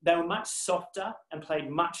 They were much softer and played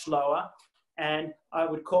much lower. And I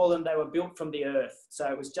would call them, they were built from the earth. So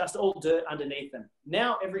it was just all dirt underneath them.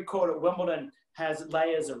 Now every court at Wimbledon has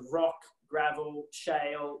layers of rock, gravel,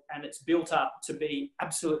 shale, and it's built up to be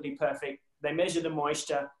absolutely perfect. They measure the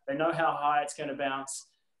moisture. They know how high it's going to bounce,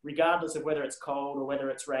 regardless of whether it's cold or whether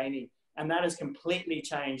it's rainy. And that has completely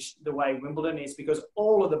changed the way Wimbledon is, because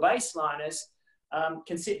all of the baseliners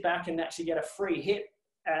can sit back and actually get a free hit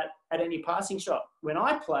at any passing shot. When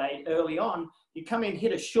I played early on, you come in,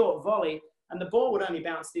 hit a short volley, and the ball would only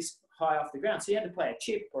bounce this high off the ground. So you had to play a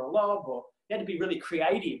chip or a lob, or you had to be really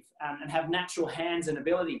creative and have natural hands and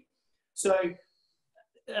ability. So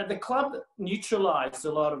the club neutralised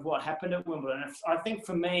a lot of what happened at Wimbledon. I think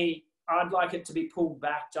for me, I'd like it to be pulled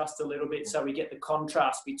back just a little bit, so we get the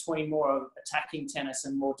contrast between more of attacking tennis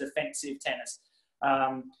and more defensive tennis.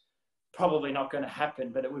 Probably not going to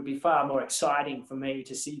happen, but it would be far more exciting for me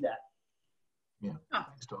to see that. Yeah. Oh,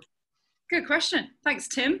 good question. Thanks,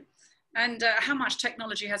 Tim. And how much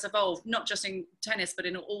technology has evolved, not just in tennis, but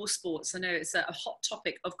in all sports. I know it's a hot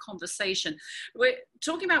topic of conversation. We're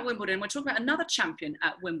talking about Wimbledon. We're talking about another champion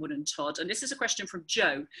at Wimbledon, Todd. And this is a question from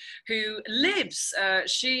Jo, who lives, her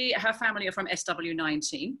family are from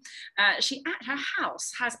SW19. She, at her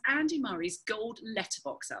house, has Andy Murray's gold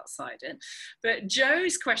letterbox outside it. But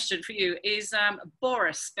Jo's question for you is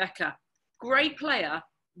Boris Becker, great player.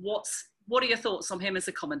 What are your thoughts on him as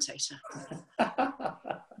a commentator?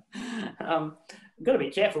 I've got to be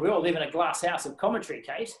careful. We all live in a glass house of commentary,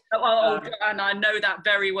 Kate. And I know that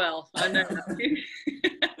very well. I know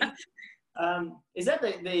that. Is that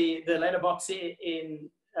the letterbox in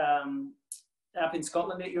up in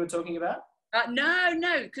Scotland that you were talking about?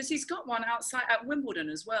 No, because he's got one outside at Wimbledon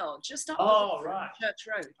as well, just up right. Church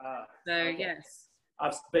Road. Okay. Yes,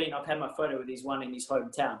 I've had my photo with his one in his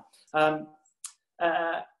hometown.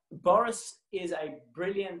 Boris is a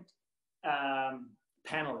brilliant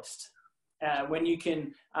panelist. When you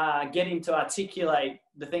can get him to articulate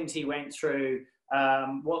the things he went through,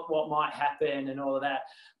 what might happen and all of that.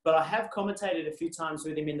 But I have commentated a few times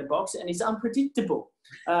with him in the box, and he's unpredictable.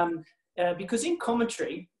 Because in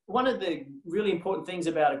commentary, one of the really important things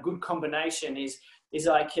about a good combination is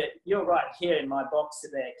like, you're right here in my box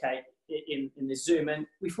there, Kate, in this Zoom. And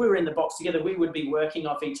if we were in the box together, we would be working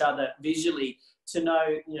off each other visually to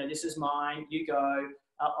know, this is mine, you go,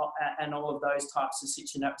 and all of those types of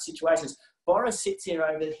situations. Boris sits here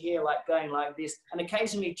over here, like going like this, and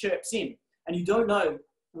occasionally chirps in, and you don't know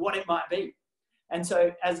what it might be. And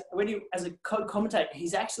so, as a co-commentator,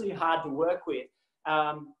 he's actually hard to work with.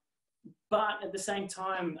 But at the same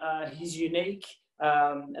time, he's unique,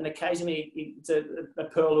 and occasionally it's a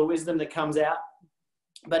pearl of wisdom that comes out.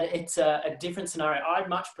 But it's a different scenario. I'd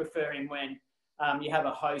much prefer him when you have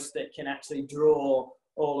a host that can actually draw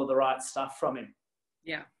all of the right stuff from him.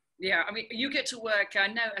 Yeah. I mean, you get to work, I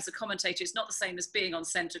know as a commentator, it's not the same as being on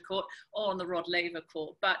centre court or on the Rod Laver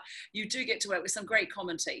court, but you do get to work with some great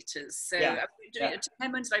commentators. So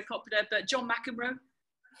Hemmon's very popular, but John McEnroe?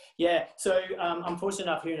 Yeah, so I'm fortunate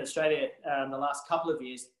enough here in Australia the last couple of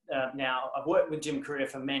years now. I've worked with Jim Courier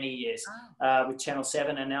for many years with Channel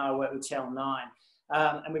 7, and now I work with Channel 9.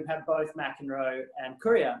 And we've had both McEnroe and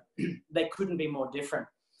Courier. They couldn't be more different.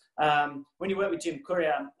 When you work with Jim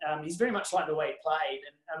Courier, he's very much like the way he played,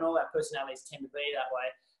 and all our personalities tend to be that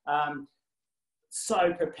way.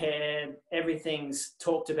 So prepared, everything's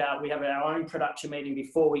talked about. We have our own production meeting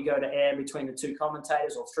before we go to air between the two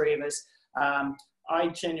commentators, or three of us. I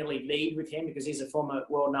generally lead with him because he's a former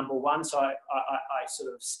world #1, so I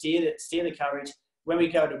sort of steer the coverage. When we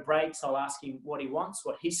go to breaks, I'll ask him what he wants,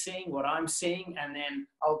 what he's seeing, what I'm seeing, and then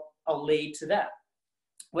I'll lead to that.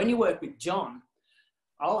 When you work with John,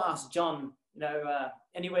 I'll ask John,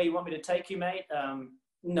 anywhere you want me to take you, mate?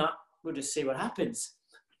 No, we'll just see what happens.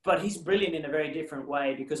 But he's brilliant in a very different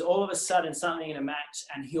way, because all of a sudden something in a match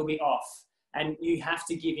and he'll be off, and you have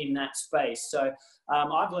to give him that space. So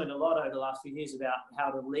I've learned a lot over the last few years about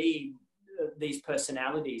how to lead these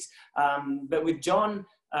personalities. But with John,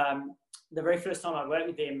 the very first time I worked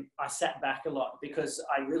with him, I sat back a lot because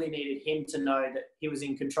I really needed him to know that he was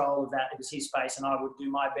in control of that. It was his space, and I would do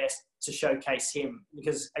my best to showcase him.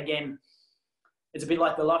 Because again, it's a bit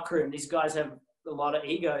like the locker room. These guys have a lot of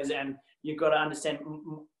egos, and you've got to understand,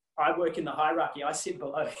 I work in the hierarchy. I sit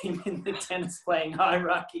below him in the tennis playing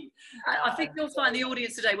hierarchy. I think you'll find the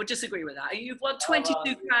audience today would disagree with that. You've won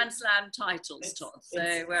 22 Grand Slam titles, Todd.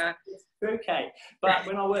 It's okay. But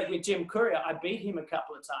when I worked with Jim Courier, I beat him a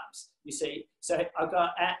couple of times, you see. So I've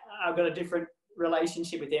got a different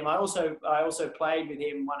relationship with him. I also played with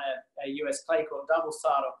him, won a US clay court doubles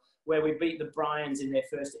title, where we beat the Bryans in their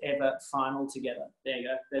first ever final together. There you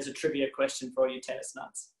go. There's a trivia question for all you tennis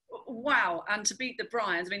nuts. Wow, and to beat the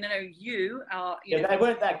Bryans, I mean, I know you are... They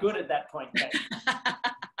weren't that good at that point.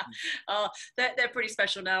 They're pretty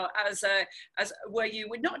special now, as were you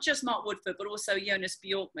with not just Mark Woodford, but also Jonas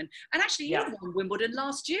Bjorkman. And actually, you won Wimbledon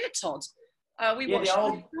last year, Todd. We watched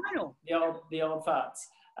the final. The old farts,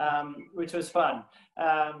 which was fun.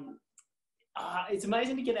 It's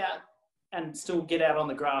amazing to get out and still get out on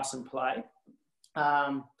the grass and play.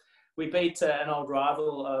 We beat an old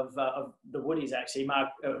rival of the Woodies, actually,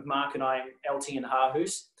 Mark and I, Elting and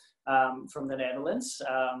Haarhuis from the Netherlands.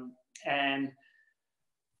 And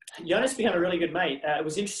Jonas became a really good mate. It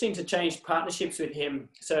was interesting to change partnerships with him.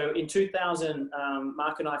 So in 2000,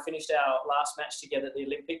 Mark and I finished our last match together at the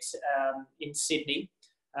Olympics in Sydney.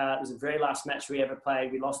 It was the very last match we ever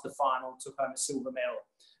played. We lost the final, took home a silver medal.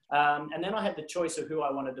 And then I had the choice of who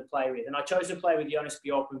I wanted to play with. And I chose to play with Jonas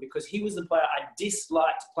Bjorkman because he was the player I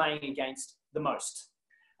disliked playing against the most.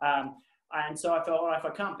 And so I felt, all right, if I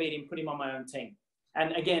can't beat him, put him on my own team.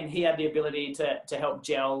 And again, he had the ability to help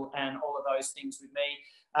gel and all of those things with me.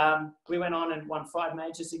 We went on and won 5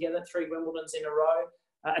 majors together, 3 Wimbledons in a row.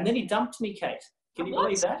 And then he dumped me, Kate. Can you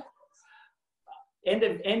believe that?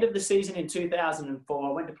 End of the season in 2004,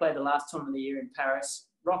 I went to play the last tournament of the year in Paris,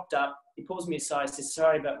 rocked up. He pulls me aside, says,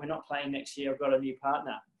 sorry, but we're not playing next year. I've got a new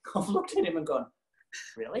partner. I've looked at him and gone,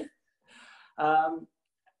 really?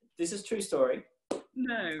 This is a true story.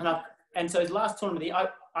 No. And so his last tournament,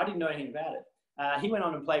 I didn't know anything about it. He went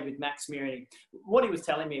on and played with Max Mirny. What he was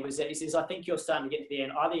telling me was that he says, I think you're starting to get to the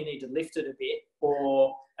end. Either you need to lift it a bit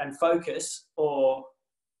and focus, or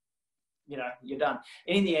you know, you're done.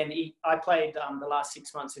 And in the end, I played the last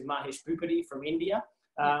 6 months with Mahesh Bhupathi from India.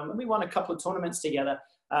 And we won a couple of tournaments together,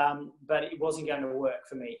 but it wasn't going to work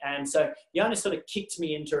for me. And so Jonas sort of kicked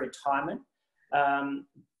me into retirement.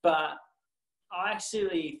 But I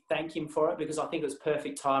actually thank him for it, because I think it was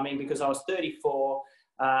perfect timing, because I was 34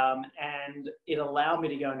 and it allowed me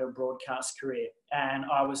to go into a broadcast career. And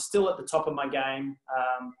I was still at the top of my game.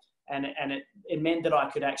 And it meant that I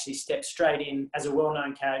could actually step straight in as a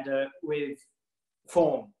well-known character with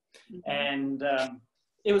form. And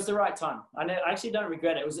it was the right time. I actually don't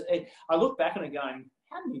regret it. I look back on it going,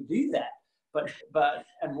 how do you do that?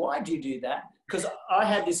 And why do you do that? Because I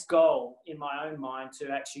had this goal in my own mind to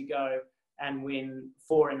actually go and win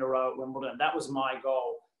 4 in a row at Wimbledon. That was my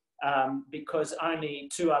goal, because only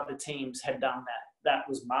 2 other teams had done that. That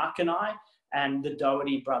was Mark and I, and the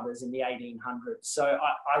Doherty brothers in the 1800s. So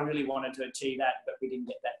I really wanted to achieve that, but we didn't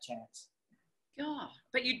get that chance. God,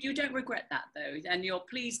 but you don't regret that though, and you're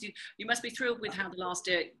pleased. You must be thrilled with how the last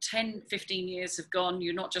 10, 15 years have gone.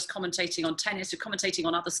 You're not just commentating on tennis, you're commentating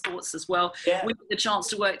on other sports as well. Yeah. We had the chance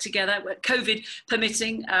to work together, COVID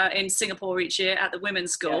permitting, in Singapore each year at the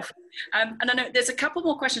women's golf. Yeah. And I know there's a couple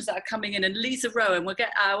more questions that are coming in, and Lisa Rowan, we'll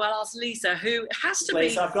ask Lisa, who has to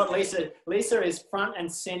be... I've got Lisa. Lisa is front and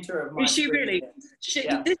centre of my... Is she really?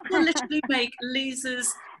 This will literally make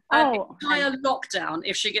Lisa's... entire lockdown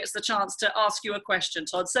if she gets the chance to ask you a question,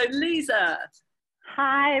 Todd. So Lisa.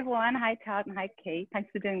 Hi everyone. Hi Todd and hi Kate.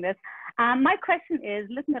 Thanks for doing this. My question is,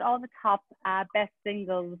 looking at all the top best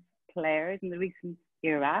singles players in the recent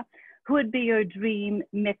era, who would be your dream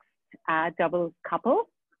mixed doubles couple?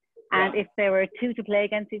 And if there were 2 to play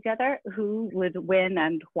against each other, who would win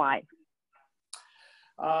and why?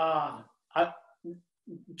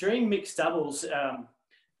 Dream mixed doubles,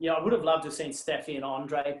 I would have loved to have seen Steffi and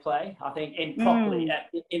Andre play, I think, and properly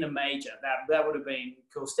in a major. That would have been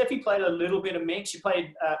cool. Steffi played a little bit of mix. She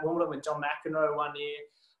played Wimbledon with John McEnroe one year.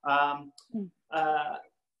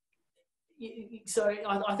 So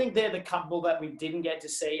I think they're the couple that we didn't get to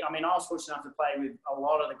see. I mean, I was fortunate enough to play with a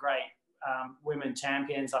lot of the great women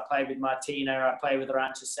champions. I played with Martina. I played with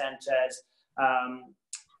Arantxa Sanchez. I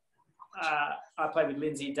played with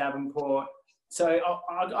Lindsay Davenport. So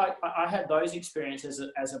I had those experiences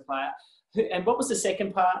as a player. And what was the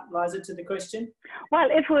second part, Liza, to the question? Well,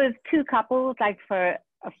 if it was 2 couples, like for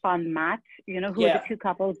a fun match, who would the 2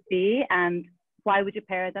 couples be, and why would you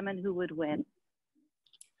pair them, and who would win?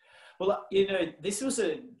 Well, this was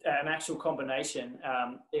an actual combination.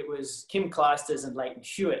 It was Kim Clijsters and Leighton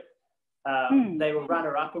Hewitt. They were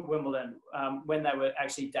runner-up at Wimbledon when they were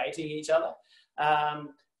actually dating each other.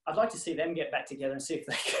 I'd like to see them get back together and see if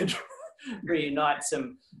they could reunite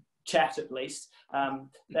some chat at least.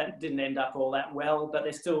 That didn't end up all that well, but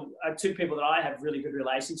they're still 2 people that I have really good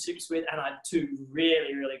relationships with, and I had 2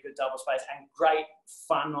 really, really good doubles players and great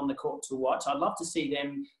fun on the court to watch. I'd love to see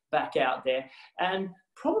them back out there and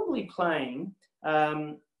probably playing.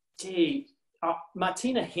 Martina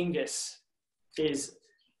Hingis is...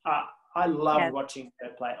 I love watching her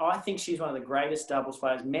play. I think she's one of the greatest doubles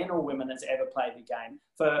players, men or women, that's ever played the game.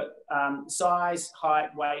 For size,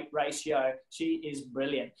 height, weight, ratio, she is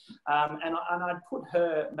brilliant. And I'd put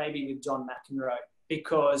her maybe with John McEnroe,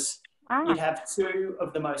 because you'd have 2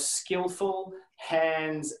 of the most skillful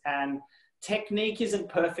hands, and technique isn't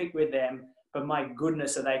perfect with them, but my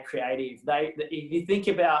goodness, are they creative. If you think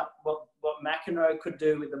about what McEnroe could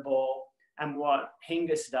do with the ball and what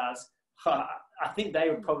Hingis does, I think they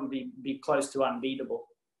would probably be close to unbeatable.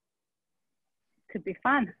 Could be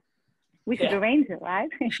fun. We could arrange it, right?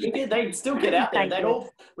 They'd still get out there.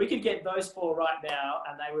 We could get those 4 right now,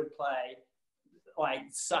 and they would play like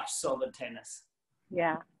such solid tennis.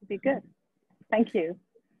 Yeah, it'd be good. Thank you.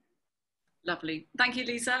 Lovely. Thank you,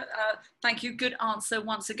 Lisa. Thank you. Good answer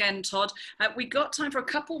once again, Todd. We got time for a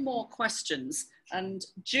couple more questions. And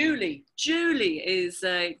Julie is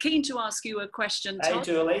keen to ask you a question, Todd.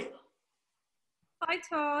 Hey, Julie. Hi,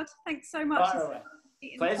 Todd. Thanks so much.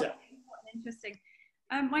 Pleasure. Interesting.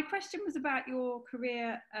 My question was about your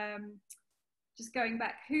career just going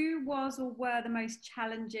back, who was or were the most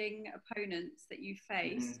challenging opponents that you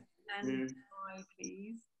faced? And why,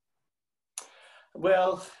 please?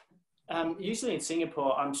 Well, usually in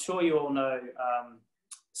Singapore, I'm sure you all know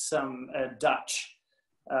some Dutch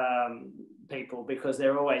people, because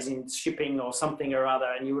they're always in shipping or something or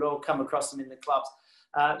other, and you would all come across them in the clubs.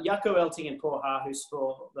 Jaco Elting and Paul Harhus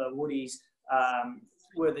for the Woodies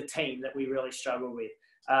were the team that we really struggled with.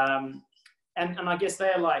 And I guess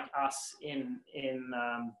they're like us in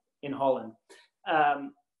Holland.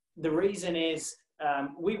 The reason is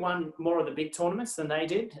we won more of the big tournaments than they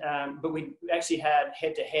did, but we actually had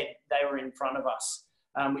head-to-head. They were in front of us,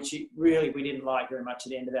 which really we didn't like very much at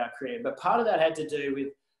the end of our career. But part of that had to do with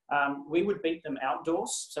we would beat them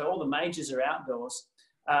outdoors. So all the majors are outdoors.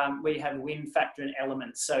 We have wind factor and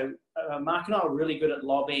elements. So Mark and I were really good at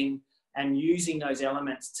lobbing and using those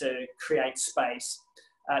elements to create space.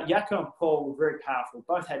 Jaco and Paul were very powerful.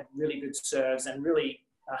 Both had really good serves and really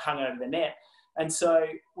hung over the net. And so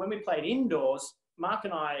when we played indoors, Mark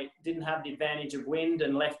and I didn't have the advantage of wind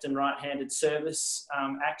and left and right-handed service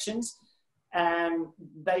actions, and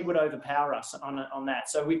they would overpower us on that.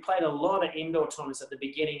 So we played a lot of indoor tournaments at the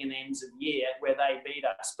beginning and ends of the year where they beat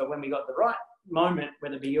us. But when we got the right moment,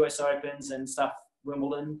 whether it be US Opens and stuff,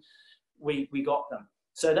 Wimbledon, we got them.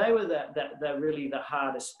 So they were the really the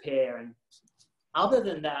hardest pair. And other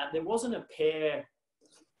than that, there wasn't a pair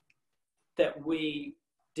that we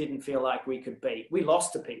didn't feel like we could beat. We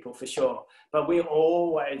lost to people for sure, but we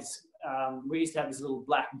always, we used to have this little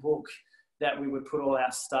black book that we would put all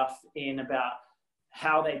our stuff in about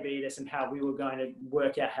how they beat us and how we were going to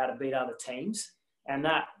work out how to beat other teams. And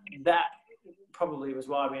that probably was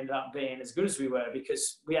why we ended up being as good as we were,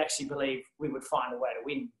 because we actually believed we would find a way to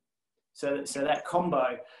win. So that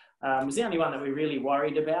combo was the only one that we really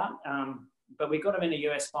worried about. But we got him in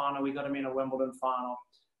a US final, we got him in a Wimbledon final,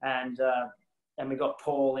 and we got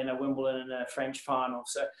Paul in a Wimbledon and a French final.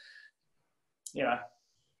 So, you know.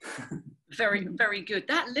 Very, very good.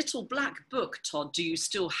 That little black book, Todd, do you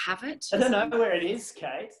still have it? I don't know where it is,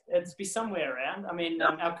 Kate. It'd be somewhere around. I mean,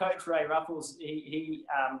 our coach, Ray Ruffles, he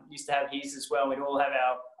used to have his as well. We'd all have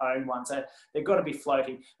our own ones. So they've got to be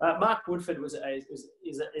floating. Mark Woodford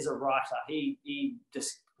is a writer. He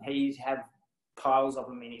have piles of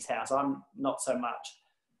them in his house. I'm not so much.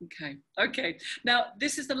 Okay. Now,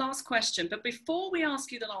 this is the last question, but before we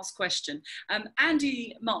ask you the last question,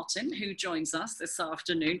 Andy Martin, who joins us this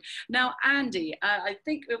afternoon. Now, Andy, I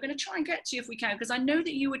think we're going to try and get to you if we can, because I know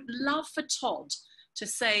that you would love for Todd to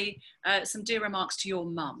say some dear remarks to your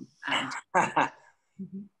mum.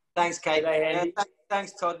 Thanks, Kate. Hey, Andy.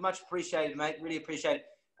 Thanks, Todd. Much appreciated, mate. Really appreciate it.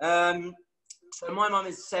 So my mum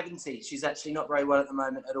is 70. She's actually not very well at the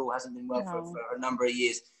moment at all. Hasn't been well for a number of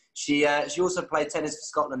years. She also played tennis for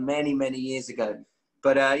Scotland many, many years ago.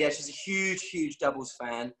 But yeah, she's a huge, huge doubles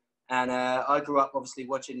fan. And I grew up obviously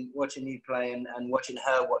watching you play and watching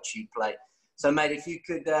her watch you play. So mate, if you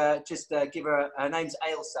could just give her name's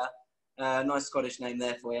Ailsa, nice Scottish name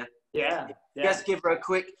there for you. Yeah. Just give her a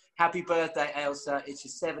quick happy birthday, Ailsa. It's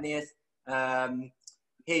your 70th.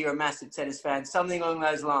 Hear you're a massive tennis fan. Something along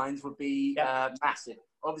those lines would be massive.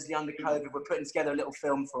 Obviously under COVID, we're putting together a little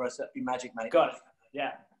film for us. That'd be magic, mate. Got it.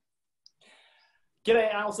 Yeah.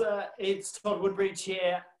 G'day, Ailsa. It's Todd Woodbridge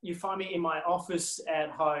here. You find me in my office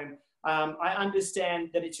at home. I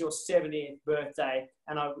understand that it's your 70th birthday,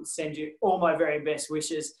 and I will send you all my very best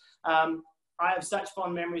wishes. I have such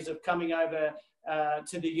fond memories of coming over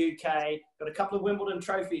to the UK. Got a couple of Wimbledon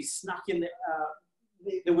trophies snuck in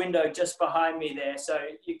the window just behind me there. So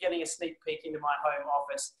you're getting a sneak peek into my home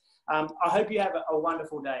office. I hope you have a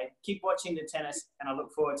wonderful day. Keep watching the tennis, and I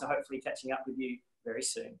look forward to hopefully catching up with you very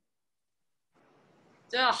soon.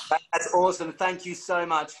 That's awesome. Thank you so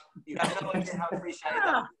much. You have no idea how I appreciate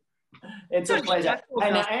that. It's a pleasure.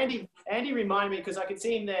 And Andy reminded me, because I could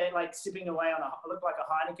see him there like sipping away on looked like a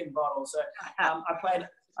Heineken bottle. So I played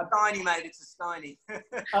a Steiny, mate. It's a Steiny.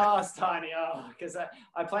 Steiny. Because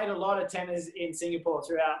I played a lot of tennis in Singapore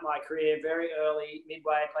throughout my career. Very early,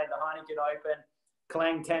 midway, I played the Heineken Open,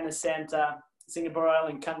 Klang Tennis Centre, Singapore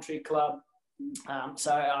Island Country Club.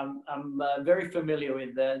 So I'm very familiar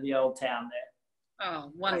with the old town there.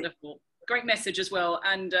 Oh, wonderful. Great message as well.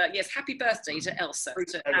 And yes, happy birthday to Ailsa.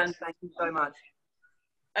 Thank you so much.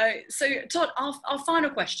 So Todd, our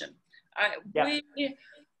final question.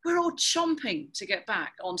 We're all chomping to get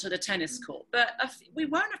back onto the tennis court, but we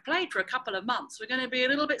won't have played for a couple of months. We're going to be a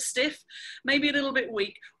little bit stiff, maybe a little bit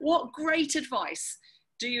weak. What great advice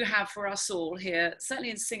do you have for us all here,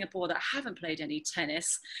 certainly in Singapore, that haven't played any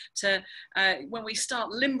tennis, to when we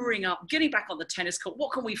start limbering up, getting back on the tennis court,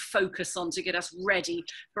 what can we focus on to get us ready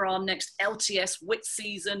for our next LTS WIT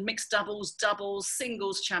season, mixed doubles,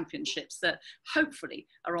 singles championships that hopefully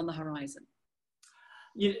are on the horizon?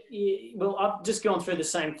 Well, I've just gone through the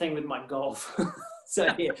same thing with my golf. So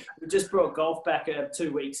yeah, we just brought golf back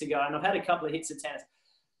 2 weeks ago, and I've had a couple of hits of tennis.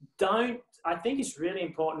 I think it's really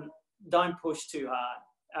important, don't push too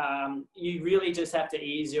hard. You really just have to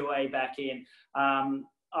ease your way back in.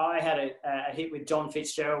 I had a hit with John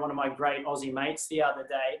Fitzgerald, one of my great Aussie mates, the other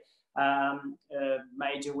day, a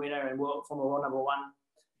major winner and Formula 1 #1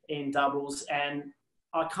 in doubles. And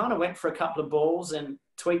I kind of went for a couple of balls and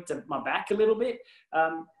tweaked my back a little bit.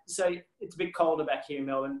 So it's a bit colder back here in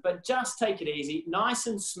Melbourne, but just take it easy, nice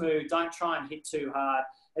and smooth. Don't try and hit too hard.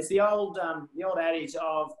 It's the old adage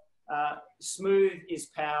of smooth is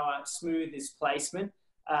power, smooth is placement.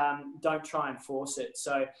 Don't try and force it.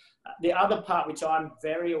 So the other part, which I'm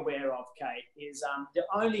very aware of, Kate, is the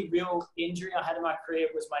only real injury I had in my career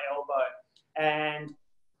was my elbow. And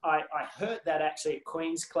I hurt that actually at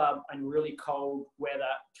Queen's Club in really cold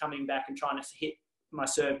weather, coming back and trying to hit my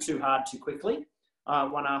serve too hard too quickly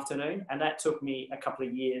one afternoon. And that took me a couple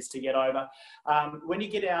of years to get over. When you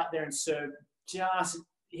get out there and serve, just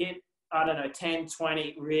hit, I don't know, 10,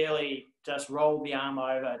 20, really just roll the arm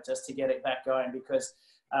over just to get it back going, because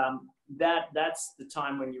that's the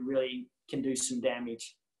time when you really can do some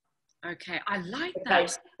damage. Okay, I like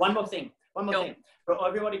that. One more thing. For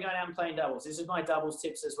everybody going out and playing doubles, this is my doubles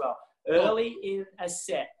tips as well. Early in a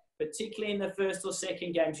set, particularly in the first or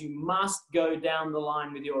second games, you must go down the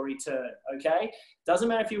line with your return, okay? Doesn't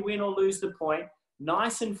matter if you win or lose the point,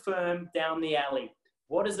 nice and firm down the alley.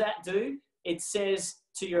 What does that do? It says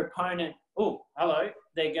to your opponent, oh, hello,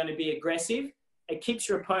 they're going to be aggressive. It keeps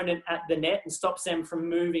your opponent at the net and stops them from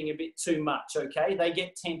moving a bit too much, okay? They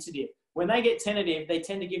get tentative. When they get tentative, they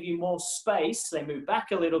tend to give you more space. They move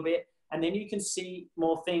back a little bit, and then you can see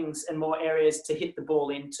more things and more areas to hit the ball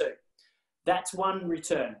into. That's one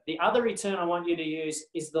return. The other return I want you to use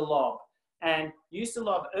is the lob. And use the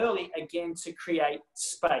lob early, again, to create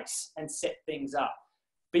space and set things up.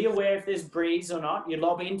 Be aware if there's breeze or not. You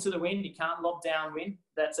lob into the wind, you can't lob downwind.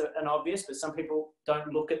 That's an obvious, but some people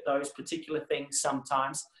don't look at those particular things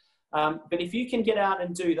sometimes. But if you can get out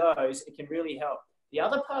and do those, it can really help. The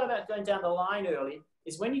other part about going down the line early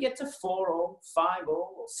is when you get to 4-all,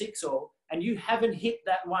 5-all, or 6-all, and you haven't hit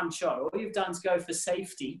that one shot, all you've done is go for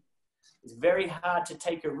safety. It's very hard to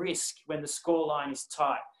take a risk when the scoreline is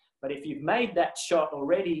tight. But if you've made that shot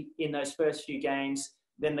already in those first few games,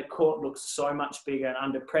 then the court looks so much bigger, and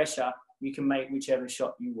under pressure, you can make whichever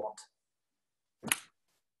shot you want.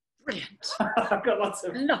 Brilliant. I've got lots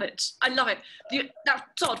of... I love it. I love it. Now,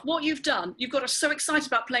 Todd, what you've done, you've got us so excited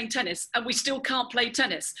about playing tennis, and we still can't play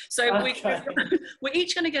tennis. So okay. we're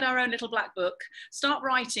each going to get our own little black book, start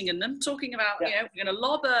writing in them, talking about, you know, we're going to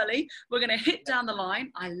lob early, we're going to hit down the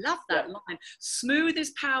line. I love that line. Smooth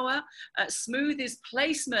is power, smooth is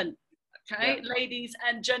placement. Okay, ladies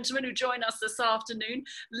and gentlemen who join us this afternoon,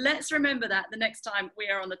 let's remember that the next time we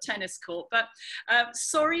are on the tennis court. But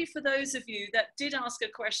sorry for those of you that did ask a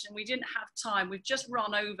question. We didn't have time. We've just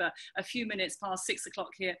run over a few minutes past 6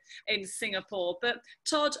 o'clock here in Singapore. But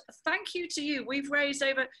Todd, thank you to you. We've raised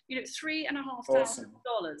over,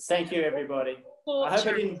 $3,500. Thank you, everybody. I hope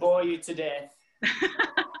I didn't bore you to death.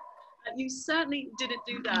 You certainly didn't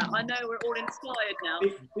do that. I know we're all inspired now.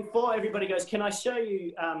 Before everybody goes, can I show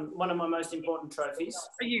you one of my most important trophies?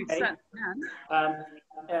 You certainly can.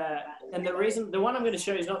 And the one I'm going to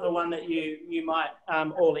show you is not the one that you might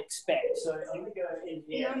all expect. So I'm going to go in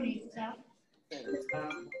here.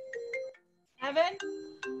 Evan?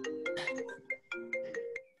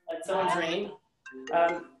 Someone's ringing.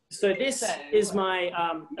 So this is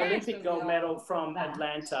my Olympic gold medal from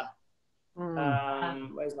Atlanta.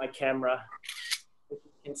 Where's my camera? You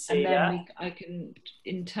can see and then I can,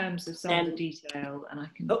 in terms of some of the detail, and I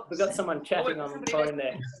can. Oh, we've got someone chatting on the phone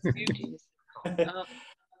there.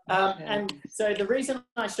 And so the reason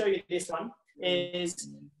I show you this one is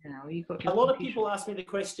a lot of people ask me the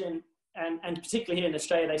question, and particularly here in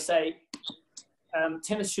Australia, they say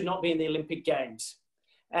tennis should not be in the Olympic Games,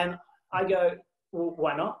 and I go, well,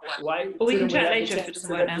 why not? Why? Well, we can chat later if it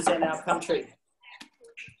doesn't represent our country.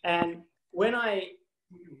 And when I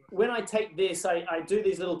take this, I do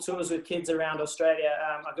these little tours with kids around Australia.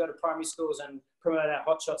 I go to primary schools and promote our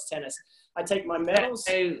Hot Shots tennis. I take my medals,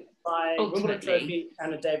 my Wimbledon trophy,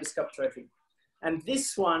 and a Davis Cup trophy. And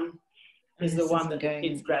this one is the one that the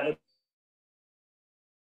kids grab.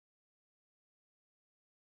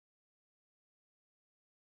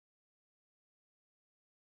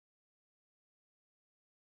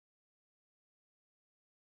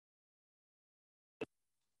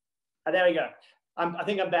 There we go. I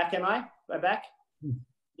think I'm back, am I? Am I back?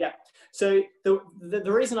 Yeah. So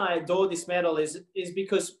the reason I adore this medal is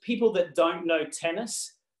because people that don't know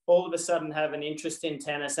tennis all of a sudden have an interest in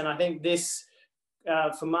tennis. And I think this,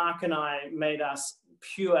 for Mark and I, made us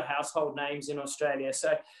pure household names in Australia.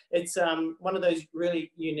 So it's one of those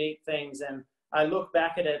really unique things. And I look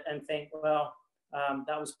back at it and think, well,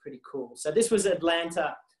 that was pretty cool. So this was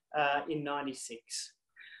Atlanta in '96.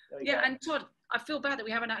 Yeah, and Todd, I feel bad that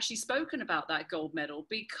we haven't actually spoken about that gold medal,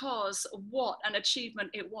 because what an achievement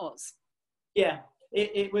it was. Yeah,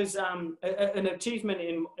 it was an achievement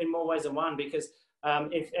in more ways than one, because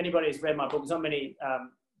if anybody's read my book, there's not many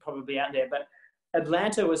probably out there, but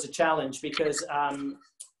Atlanta was a challenge because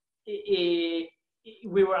we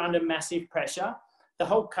were under massive pressure. The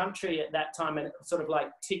whole country at that time had sort of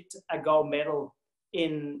like ticked a gold medal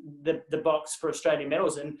in the box for Australian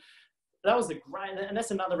medals. And that was and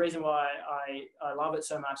that's another reason why I love it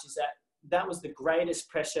so much, is that was the greatest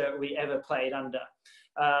pressure we ever played under.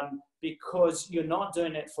 Because you're not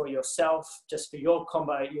doing it for yourself, just for your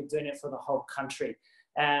combo, you're doing it for the whole country.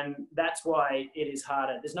 And that's why it is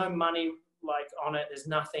harder. There's no money on it, there's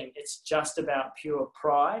nothing. It's just about pure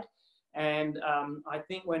pride. And I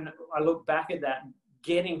think when I look back at that,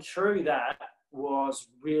 getting through that was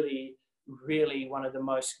really, really one of the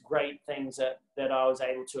most great things that I was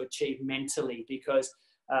able to achieve mentally, because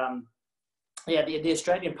the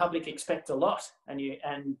Australian public expect a lot, and you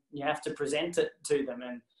have to present it to them.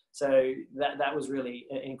 And so that was really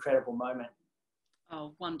an incredible moment.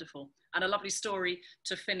 Oh, wonderful. And a lovely story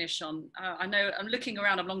to finish on. I know I'm looking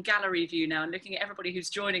around, I'm on gallery view now and looking at everybody who's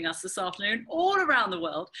joining us this afternoon all around the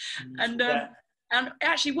world. And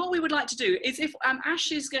actually what we would like to do is if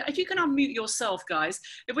Ash is going, if you can unmute yourself, guys,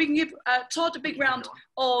 if we can give Todd a big round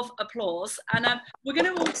of applause, and we're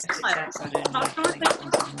going to all smile.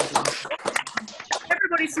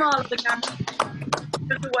 Everybody smile at the camera.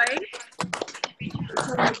 Look away.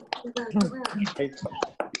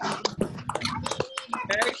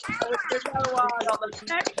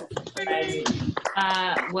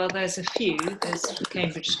 Well, there's a few.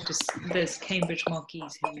 There's Cambridge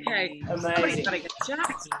monkeys. Okay, amazing.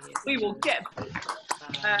 We will get.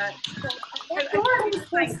 Thank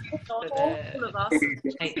you, all of us.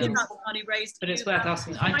 Money raised. But it's worth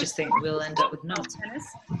asking. I just think we'll end up with none.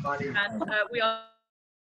 And we are.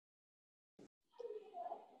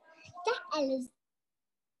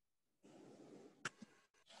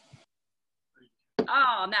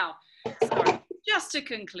 Now, sorry, just to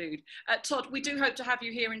conclude, Todd, we do hope to have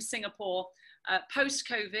you here in Singapore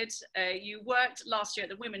post-COVID. You worked last year at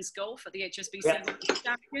the women's golf at the HSBC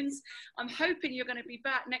Champions. I'm hoping you're going to be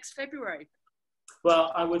back next February.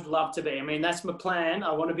 Well, I would love to be. I mean, that's my plan.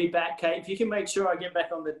 I want to be back, Kate. If you can make sure I get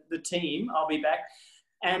back on the team, I'll be back.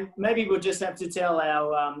 And maybe we'll just have to tell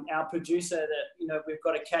our producer that, we've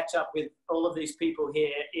got to catch up with all of these people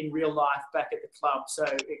here in real life back at the club, so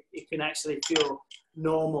it can actually feel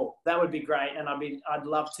normal. That would be great, and I'd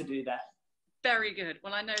love to do that. Very good.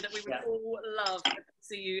 Well, I know that we would all love to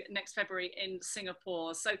see you next February in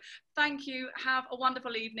Singapore. So thank you. Have a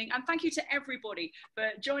wonderful evening. And thank you to everybody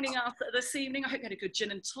for joining us this evening. I hope you had a good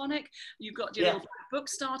gin and tonic. You've got your little book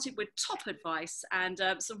started with top advice and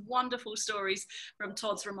some wonderful stories from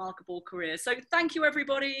Todd's remarkable career. So thank you,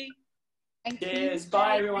 everybody. Cheers.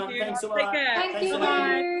 Bye, everyone. Thanks a lot. Take care. Thank you.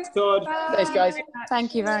 Bye. Good. Thanks, guys.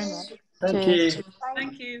 Thank you very much. Thank you.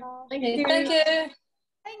 Thank you. Thank you. Thank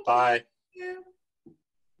you. Bye.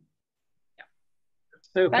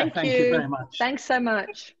 Super. Thank you very much. Thanks so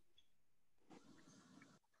much.